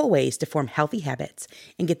simple ways to form healthy habits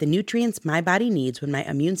and get the nutrients my body needs when my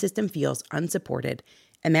immune system feels unsupported,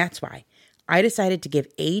 and that's why I decided to give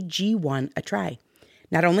AG1 a try.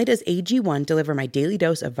 Not only does AG1 deliver my daily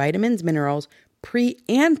dose of vitamins, minerals, pre-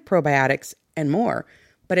 and probiotics, and more,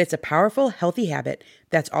 but it's a powerful, healthy habit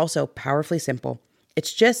that's also powerfully simple.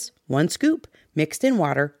 It's just 1 scoop mixed in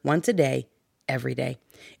water once a day, every day,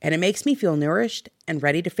 and it makes me feel nourished and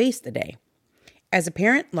ready to face the day. As a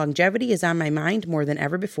parent, longevity is on my mind more than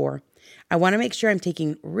ever before. I want to make sure I'm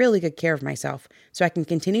taking really good care of myself so I can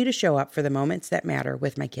continue to show up for the moments that matter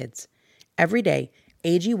with my kids. Every day,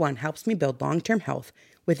 AG1 helps me build long-term health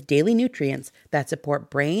with daily nutrients that support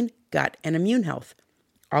brain, gut, and immune health.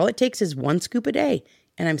 All it takes is 1 scoop a day,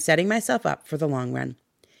 and I'm setting myself up for the long run.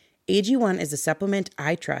 AG1 is a supplement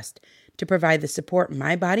I trust to provide the support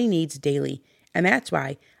my body needs daily, and that's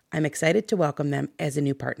why I'm excited to welcome them as a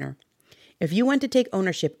new partner. If you want to take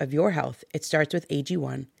ownership of your health, it starts with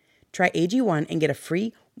AG1. Try AG1 and get a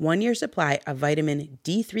free 1-year supply of vitamin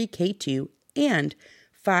D3K2 and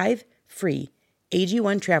 5 free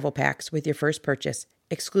AG1 travel packs with your first purchase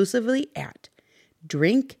exclusively at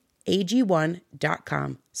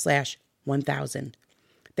drinkag1.com/1000.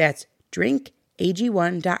 That's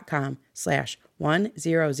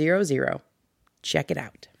drinkag1.com/1000. Check it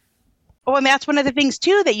out. Oh, and that's one of the things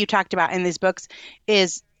too that you talked about in these books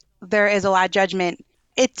is there is a lot of judgment.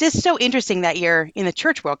 It's just so interesting that you're in the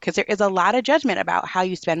church world because there is a lot of judgment about how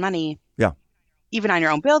you spend money. Yeah. Even on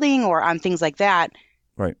your own building or on things like that.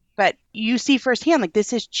 Right. but you see firsthand, like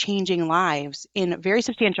this is changing lives in very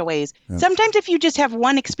substantial ways. Yep. Sometimes if you just have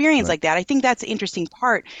one experience Right. like that, I think that's the interesting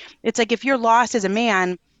part. It's like if you're lost as a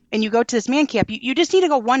man and you go to this man camp, you just need to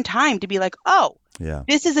go one time to be like, oh, Yeah.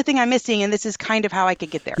 this is the thing I'm missing, and this is kind of how I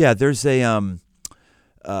could get there. Yeah, there's a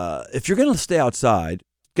if you're going to stay outside,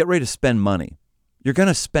 get ready to spend money. You're going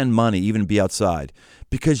to spend money even to be outside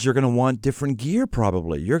because you're going to want different gear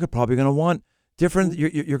probably. You're probably going to want different,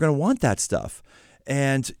 you're going to want that stuff.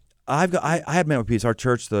 And I have met with people, our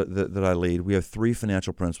church that I lead, we have 3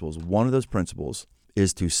 financial principles. One of those principles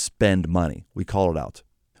is to spend money. We call it out.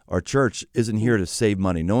 Our church isn't here to save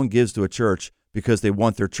money. No one gives to a church because they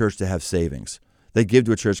want their church to have savings. They give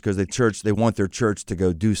to a church because they want their church to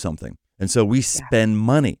go do something. And so we spend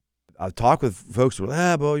money. I've talked with folks who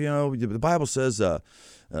are, the Bible says,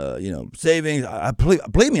 savings.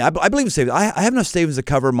 Believe me, I believe in savings. I have enough savings to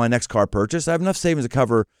cover my next car purchase. I have enough savings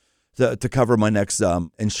to cover my next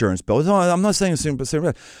insurance bill. No, I'm not saying the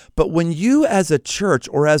same, but when you as a church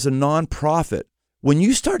or as a nonprofit, when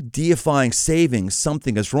you start deifying savings,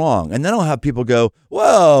 something is wrong. And then I'll have people go,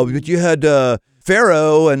 well, but you had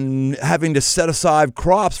Pharaoh and having to set aside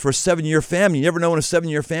crops for a 7-year famine. You never know when a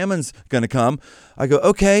 7-year famine's going to come. I go,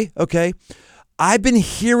 okay. I've been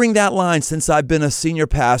hearing that line since I've been a senior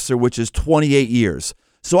pastor, which is 28 years.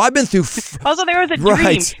 So I've been through. Also, there was a dream.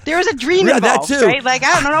 Right. There was a dream Yeah, involved, that too. right? Like,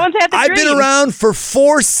 I don't know, no one's had the I've dream. been around for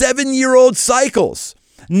 4 7-year-old cycles.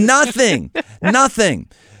 Nothing.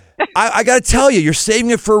 I got to tell you, you're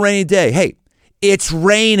saving it for a rainy day. Hey, it's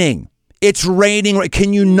raining. It's raining.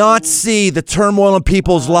 Can you not see the turmoil in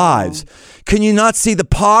people's lives? Can you not see the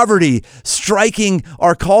poverty striking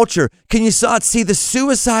our culture? Can you not see the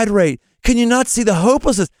suicide rate? Can you not see the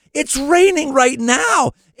hopelessness? It's raining right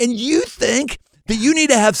now. And you think that you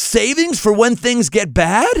need to have savings for when things get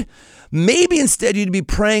bad? Maybe instead you'd be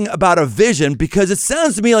praying about a vision, because it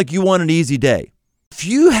sounds to me like you want an easy day. If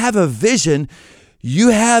you have a vision, you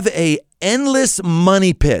have a endless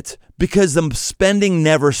money pit, because the spending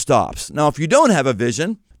never stops. Now, if you don't have a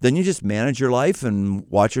vision, then you just manage your life and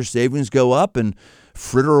watch your savings go up and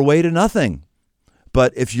fritter away to nothing.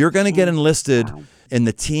 But if you're going to get enlisted in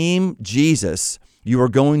the team Jesus, you are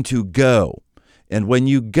going to go. And when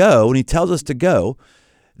you go, and he tells us to go,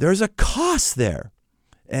 there's a cost there.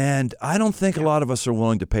 And I don't think a lot of us are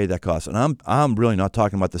willing to pay that cost. And I'm really not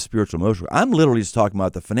talking about the spiritual emotional. I'm literally just talking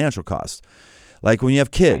about the financial cost. Like when you have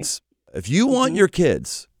kids, if you want your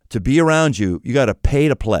kids to be around you, you got to pay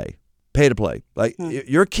to play. Like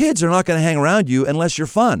your kids are not going to hang around you unless you're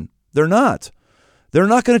fun. They're not. They're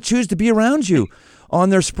not going to choose to be around you on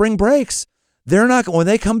their spring breaks. They're not. When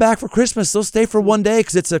they come back for Christmas, they'll stay for one day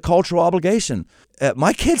because it's a cultural obligation.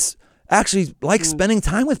 My kids actually like spending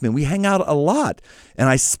time with me. We hang out a lot, and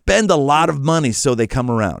I spend a lot of money so they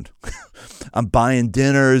come around. I'm buying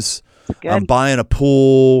dinners. Good. I'm buying a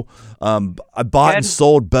pool. I bought and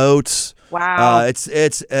sold boats. Wow.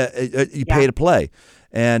 You pay to play.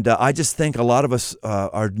 And I just think a lot of us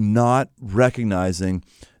are not recognizing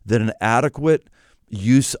that an adequate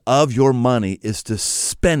use of your money is to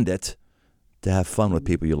spend it to have fun with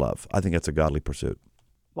people you love. I think that's a godly pursuit.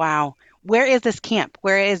 Wow. Where is this camp?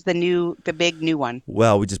 Where is the big new one?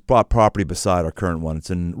 Well, we just bought property beside our current one.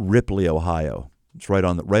 It's in Ripley, Ohio. It's right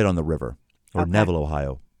on the river, or Neville,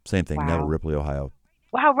 Ohio. Same thing, Neville, Ripley, Ohio.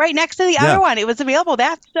 Wow, right next to the other one. It was available.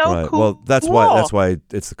 That's so right. cool. Well, that's why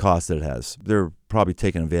it's the cost that it has. They're probably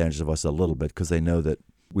taking advantage of us a little bit because they know that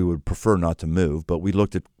we would prefer not to move, but we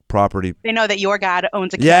looked at property. They know that your God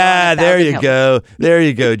owns a cattle Yeah, on there 1,000 you hills. go. There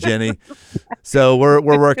you go, Jenny. So we're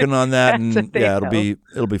working on that, and That's a big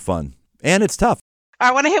it'll be fun. And it's tough.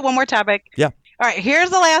 I want to hit one more topic. Yeah. All right, here's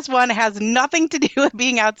the last one. It has nothing to do with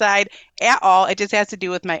being outside at all. It just has to do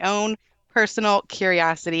with my own personal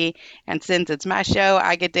curiosity. And since it's my show,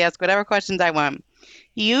 I get to ask whatever questions I want.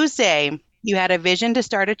 You say you had a vision to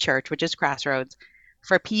start a church, which is Crossroads,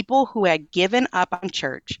 for people who had given up on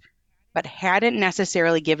church, but hadn't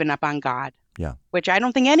necessarily given up on God. Yeah. Which I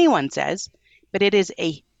don't think anyone says, but it is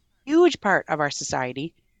a huge part of our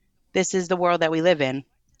society. This is the world that we live in.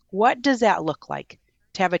 What does that look like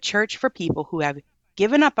to have a church for people who have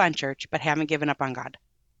given up on church, but haven't given up on God?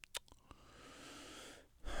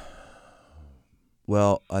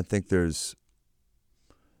 Well, I think it's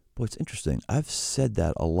interesting. I've said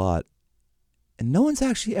that a lot, and no one's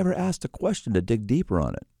actually ever asked a question to dig deeper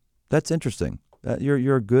on it. That's interesting.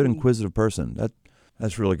 You're a good, inquisitive person.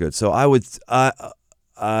 That's really good. So I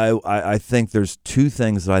think there's 2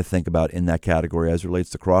 things that I think about in that category as it relates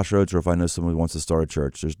to Crossroads, or if I know someone who wants to start a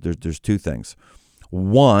church. There's 2 things.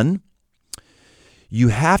 One, you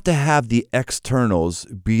have to have the externals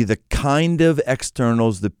be the kind of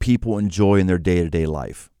externals that people enjoy in their day-to-day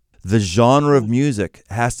life. The genre of music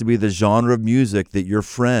has to be the genre of music that your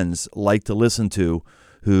friends like to listen to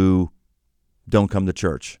who don't come to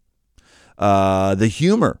church. The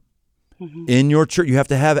humor in your church, you have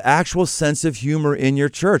to have actual sense of humor in your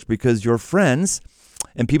church, because your friends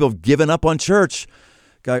and people have given up on church.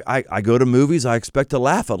 I go to movies, I expect to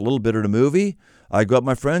laugh a little bit at a movie. I go up with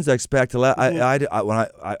my friends, I expect to laugh.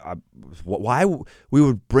 Why we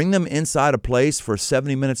would bring them inside a place for a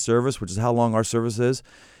 70-minute service, which is how long our service is,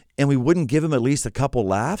 and we wouldn't give them at least a couple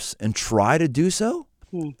laughs and try to do so?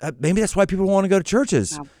 Maybe that's why people want to go to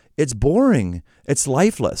churches. Wow. It's boring. It's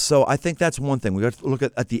lifeless. So I think that's one thing. We got to look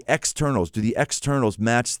at the externals. Do the externals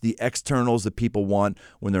match the externals that people want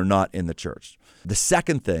when they're not in the church? The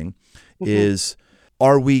second thing is,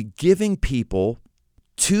 are we giving people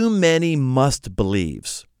too many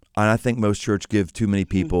must-believes? And I think most church give too many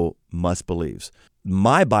people must-believes.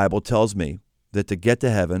 My Bible tells me that to get to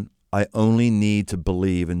heaven, I only need to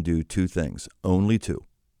believe and do two things. Only two.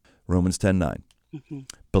 Romans 10:9.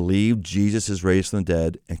 Believe Jesus is raised from the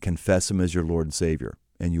dead and confess him as your Lord and Savior,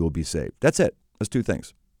 and you will be saved. That's it. That's two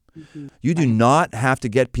things. You do not have to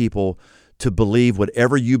get people to believe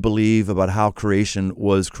whatever you believe about how creation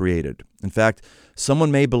was created. In fact,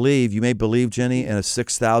 someone may believe, you may believe, Jenny, in a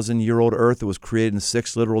 6,000-year-old earth that was created in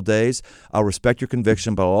 6 literal days. I'll respect your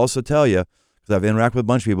conviction, but I'll also tell you, because I've interacted with a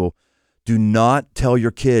bunch of people, do not tell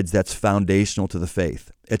your kids that's foundational to the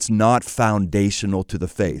faith. It's not foundational to the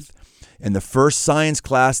faith. In the first science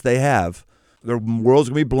class they have, their world's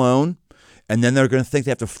going to be blown, and then they're going to think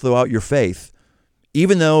they have to throw out your faith,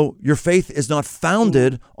 even though your faith is not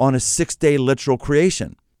founded on a 6-day literal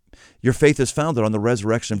creation. Your faith is founded on the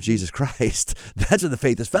resurrection of Jesus Christ. That's what the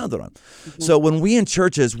faith is founded on. So when we in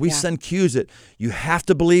churches, we send cues that you have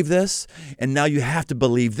to believe this, and now you have to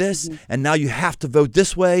believe this, and now you have to vote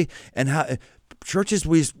this way. And churches,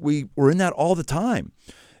 we're in that all the time.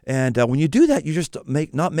 And when you do that, you just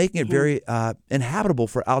not making it very inhabitable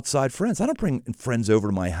for outside friends. I don't bring friends over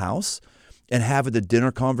to my house and have at the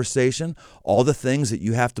dinner conversation all the things that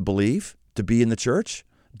you have to believe to be in the church,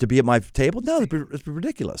 to be at my table. No, it's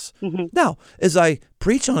ridiculous. Now, as I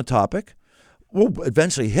preach on a topic, we'll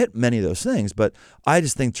eventually hit many of those things, but I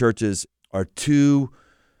just think churches are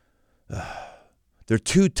they're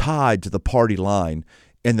too tied to the party line,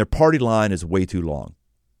 and their party line is way too long.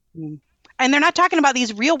 And they're not talking about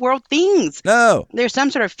these real world things. No. There's some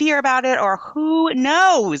sort of fear about it, or who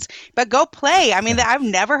knows. But go play. I mean, I've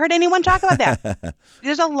never heard anyone talk about that.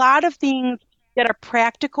 There's a lot of things that are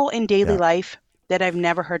practical in daily life that I've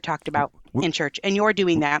never heard talked about in church. And you're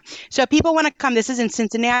doing that. So if people want to come, this is in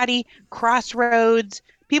Cincinnati, Crossroads.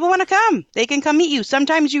 People want to come. They can come meet you.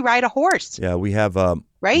 Sometimes you ride a horse. Yeah, we have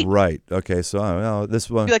right? Right. Okay. So this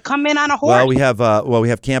one. You come in on a horse. Well, we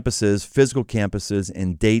have campuses, physical campuses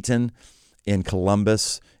in Dayton, in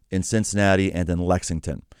Columbus, in Cincinnati, and in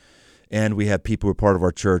Lexington. And we have people who are part of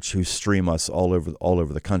our church who stream us all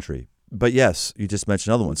over the country. But yes, you just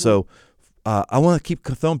mentioned another one. So I want to keep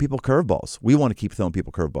throwing people curveballs. We want to keep throwing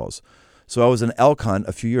people curveballs. So I was in elk hunt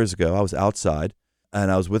a few years ago. I was outside, and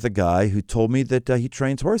I was with a guy who told me that he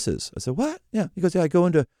trains horses. I said, what? Yeah. He goes, yeah, I go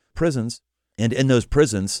into prisons, and in those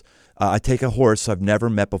prisons, I take a horse I've never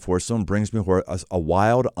met before. Someone brings me a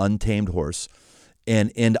wild, untamed horse.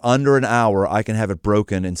 And in under an hour, I can have it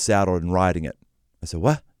broken and saddled and riding it. I said,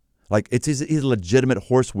 what? Like, he's a legitimate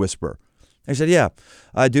horse whisperer. And he said, yeah,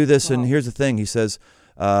 I do this. Wow. And here's the thing. He says,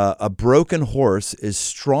 a broken horse is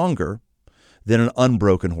stronger than an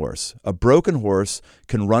unbroken horse. A broken horse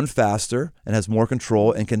can run faster and has more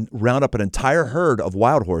control and can round up an entire herd of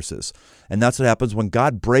wild horses. And that's what happens when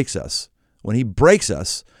God breaks us. When he breaks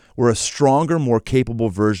us, we're a stronger, more capable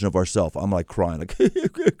version of ourselves. I'm like crying.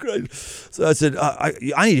 So I said, I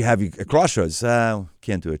need to have you at Crossroads.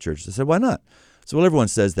 Can't do it at church. I said, why not? So, well, everyone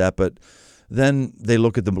says that, but then they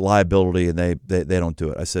look at the liability and they don't do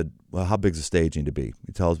it. I said, well, how big is the stage need to be?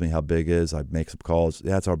 He tells me how big it is. I make some calls.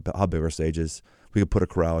 Yeah, that's how big our stage is. We could put a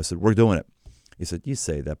corral. I said, we're doing it. He said, you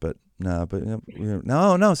say that, but no,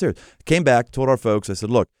 serious. Came back, told our folks, I said,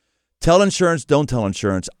 look, tell insurance, don't tell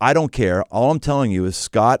insurance. I don't care. All I'm telling you is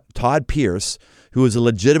Todd Pierce, who is a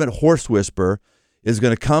legitimate horse whisperer, is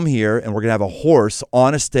going to come here, and we're going to have a horse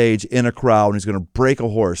on a stage in a crowd, and he's going to break a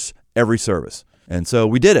horse every service. And so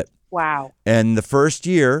we did it. Wow. And the first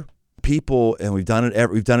year, people, and we've done it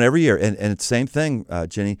every year, and it's the same thing,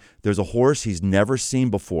 Jenny. There's a horse he's never seen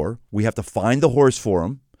before. We have to find the horse for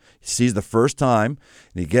him. He sees the first time,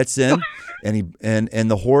 and he gets in,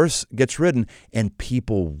 and the horse gets ridden, and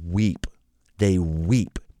people weep. They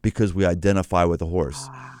weep because we identify with the horse.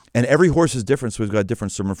 And every horse is different, so we've got a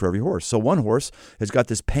different sermon for every horse. So one horse has got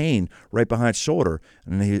this pain right behind its shoulder,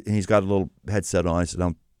 and he's got a little headset on. He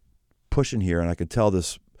said, pushing here, and I can tell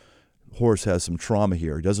this horse has some trauma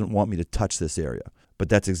here. He doesn't want me to touch this area. But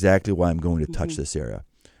that's exactly why I'm going to touch this area.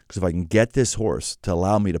 Because if I can get this horse to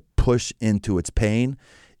allow me to push into its pain,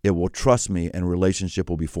 it will trust me and a relationship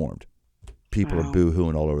will be formed. People are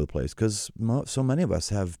boo-hooing all over the place because so many of us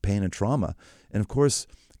have pain and trauma. And of course,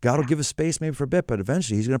 God will give us space maybe for a bit, but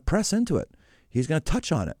eventually he's going to press into it. He's going to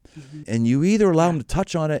touch on it. And you either allow him to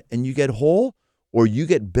touch on it and you get whole, or you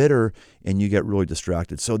get bitter and you get really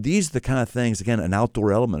distracted. So these are the kind of things, again, an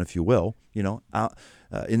outdoor element, if you will,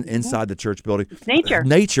 inside the church building.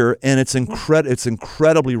 Nature, and it's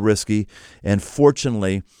incredibly risky. And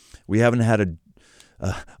fortunately, we haven't had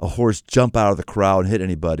a horse jump out of the crowd and hit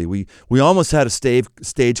anybody. We almost had a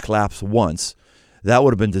stage collapse once. That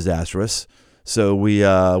would have been disastrous. So we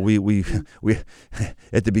at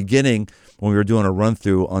the beginning, when we were doing a run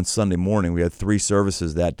through on Sunday morning, we had 3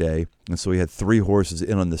 services that day, and so we had 3 horses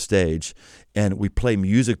in on the stage, and we play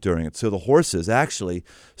music during it. So the horses actually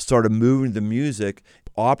started moving the music,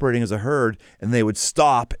 operating as a herd, and they would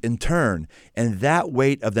stop and turn, and that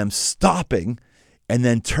weight of them stopping and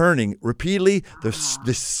then turning repeatedly, the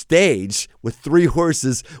stage with 3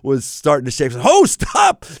 horses was starting to shake. Oh,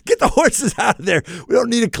 stop! Get the horses out of there. We don't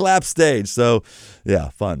need a collapsed stage. So, yeah,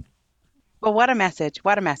 fun. Well, what a message.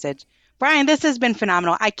 What a message. Brian, this has been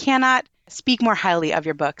phenomenal. I cannot speak more highly of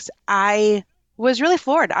your books. I was really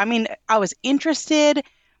floored. I mean, I was interested.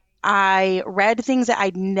 I read things that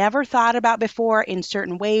I'd never thought about before in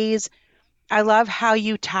certain ways. I love how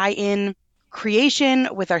you tie in creation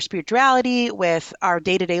with our spirituality, with our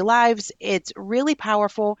day-to-day lives. It's really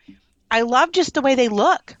powerful. I love just the way they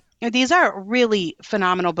look. These are really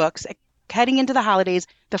phenomenal books. Heading into the holidays,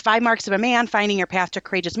 The 5 Marks of a Man, Finding Your Path to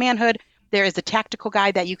Courageous Manhood. There is a tactical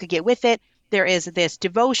guide that you could get with it. There is this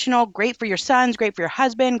devotional, great for your sons, great for your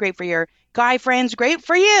husband, great for your guy friends, great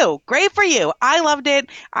for you. Great for you. I loved it.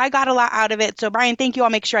 I got a lot out of it. So Brian, thank you. I'll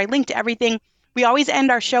make sure I link to everything. We always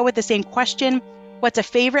end our show with the same question. What's a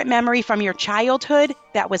favorite memory from your childhood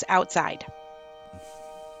that was outside?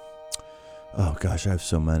 Oh, gosh, I have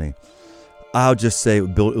so many. I'll just say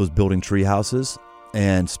it was building tree houses,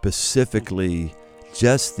 and specifically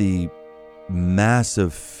just the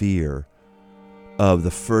massive fear of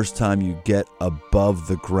the first time you get above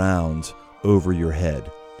the ground over your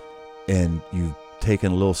head, and you've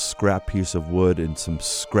taken a little scrap piece of wood and some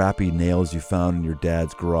scrappy nails you found in your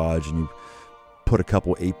dad's garage, and you put a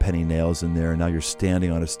couple 8-penny nails in there, and now you're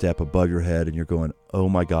standing on a step above your head, and you're going, oh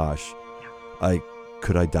my gosh,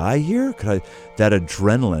 could I die here? That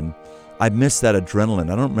adrenaline, I miss that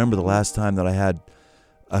adrenaline. I don't remember the last time that I had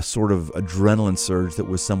a sort of adrenaline surge that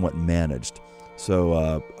was somewhat managed.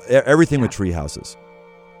 So everything with tree houses.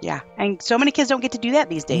 Yeah, and so many kids don't get to do that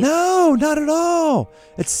these days. No, not at all.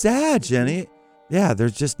 It's sad, Jenny. Yeah,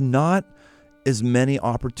 there's just not as many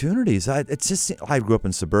opportunities. I grew up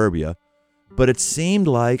in suburbia, but it seemed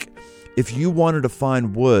like if you wanted to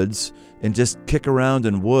find woods and just kick around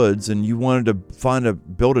in woods, and you wanted to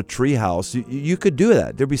build a tree house, you could do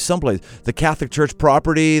that. There'd be someplace. The Catholic Church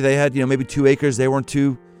property, they had maybe 2 acres they weren't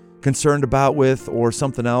too concerned about with, or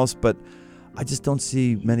something else. But I just don't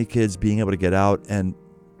see many kids being able to get out. And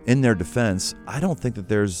in their defense, I don't think that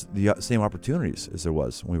there's the same opportunities as there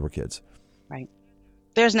was when we were kids. Right.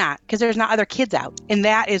 There's not, because there's not other kids out. And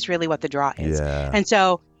that is really what the draw is. Yeah. And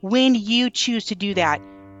so when you choose to do that,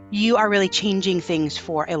 you are really changing things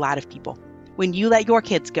for a lot of people. When you let your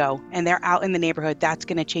kids go and they're out in the neighborhood, that's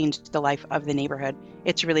going to change the life of the neighborhood.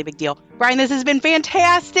 It's a really big deal. Brian, this has been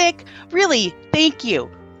fantastic. Really, thank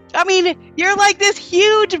you. I mean, you're like this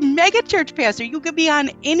huge mega church pastor. You could be on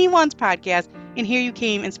anyone's podcast, and here you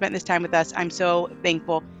came and spent this time with us. I'm so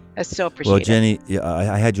thankful. I so appreciate it. Well, Jenny,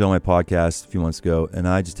 I had you on my podcast a few months ago, and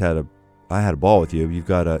I just had a ball with you. You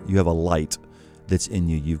have a light that's in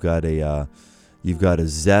you. You've got a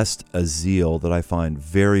zest, a zeal that I find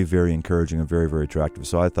very, very encouraging and very, very attractive.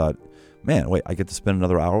 So I thought, man, wait, I get to spend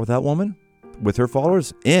another hour with that woman, with her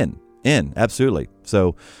followers? In, absolutely.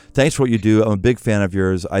 So thanks for what you do. I'm a big fan of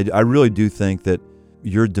yours. I really do think that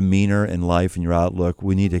your demeanor in life and your outlook,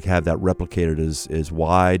 we need to have that replicated as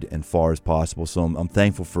wide and far as possible. So I'm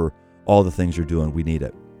thankful for all the things you're doing. We need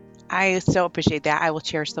it. I so appreciate that. I will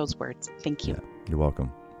cherish those words. Thank you. Yeah, you're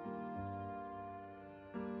welcome.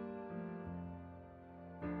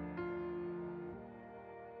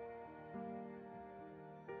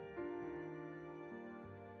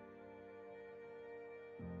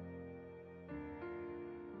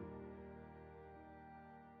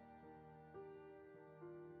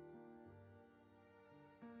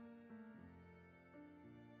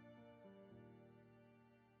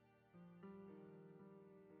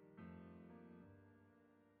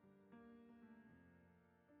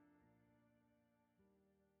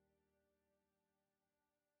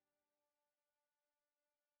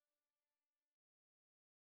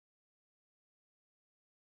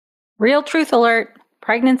 Real truth alert,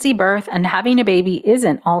 pregnancy, birth, and having a baby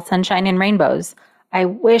isn't all sunshine and rainbows. I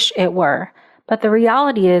wish it were. But the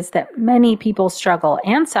reality is that many people struggle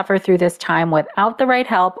and suffer through this time without the right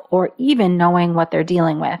help or even knowing what they're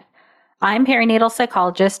dealing with. I'm perinatal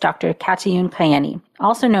psychologist Dr. Katayun Kayeni,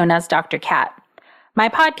 also known as Dr. Kat. My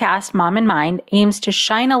podcast, Mom and Mind, aims to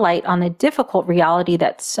shine a light on the difficult reality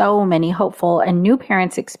that so many hopeful and new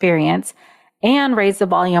parents experience and raise the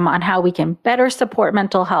volume on how we can better support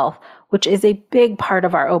mental health, which is a big part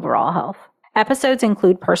of our overall health. Episodes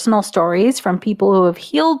include personal stories from people who have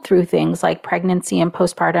healed through things like pregnancy and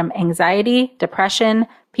postpartum anxiety, depression,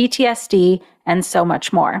 PTSD, and so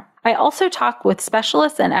much more. I also talk with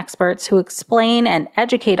specialists and experts who explain and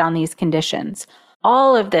educate on these conditions.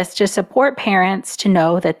 All of this to support parents to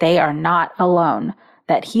know that they are not alone,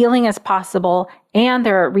 that healing is possible, and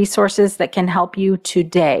there are resources that can help you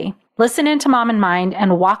today. Listen into Mom and Mind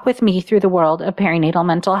and walk with me through the world of perinatal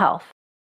mental health.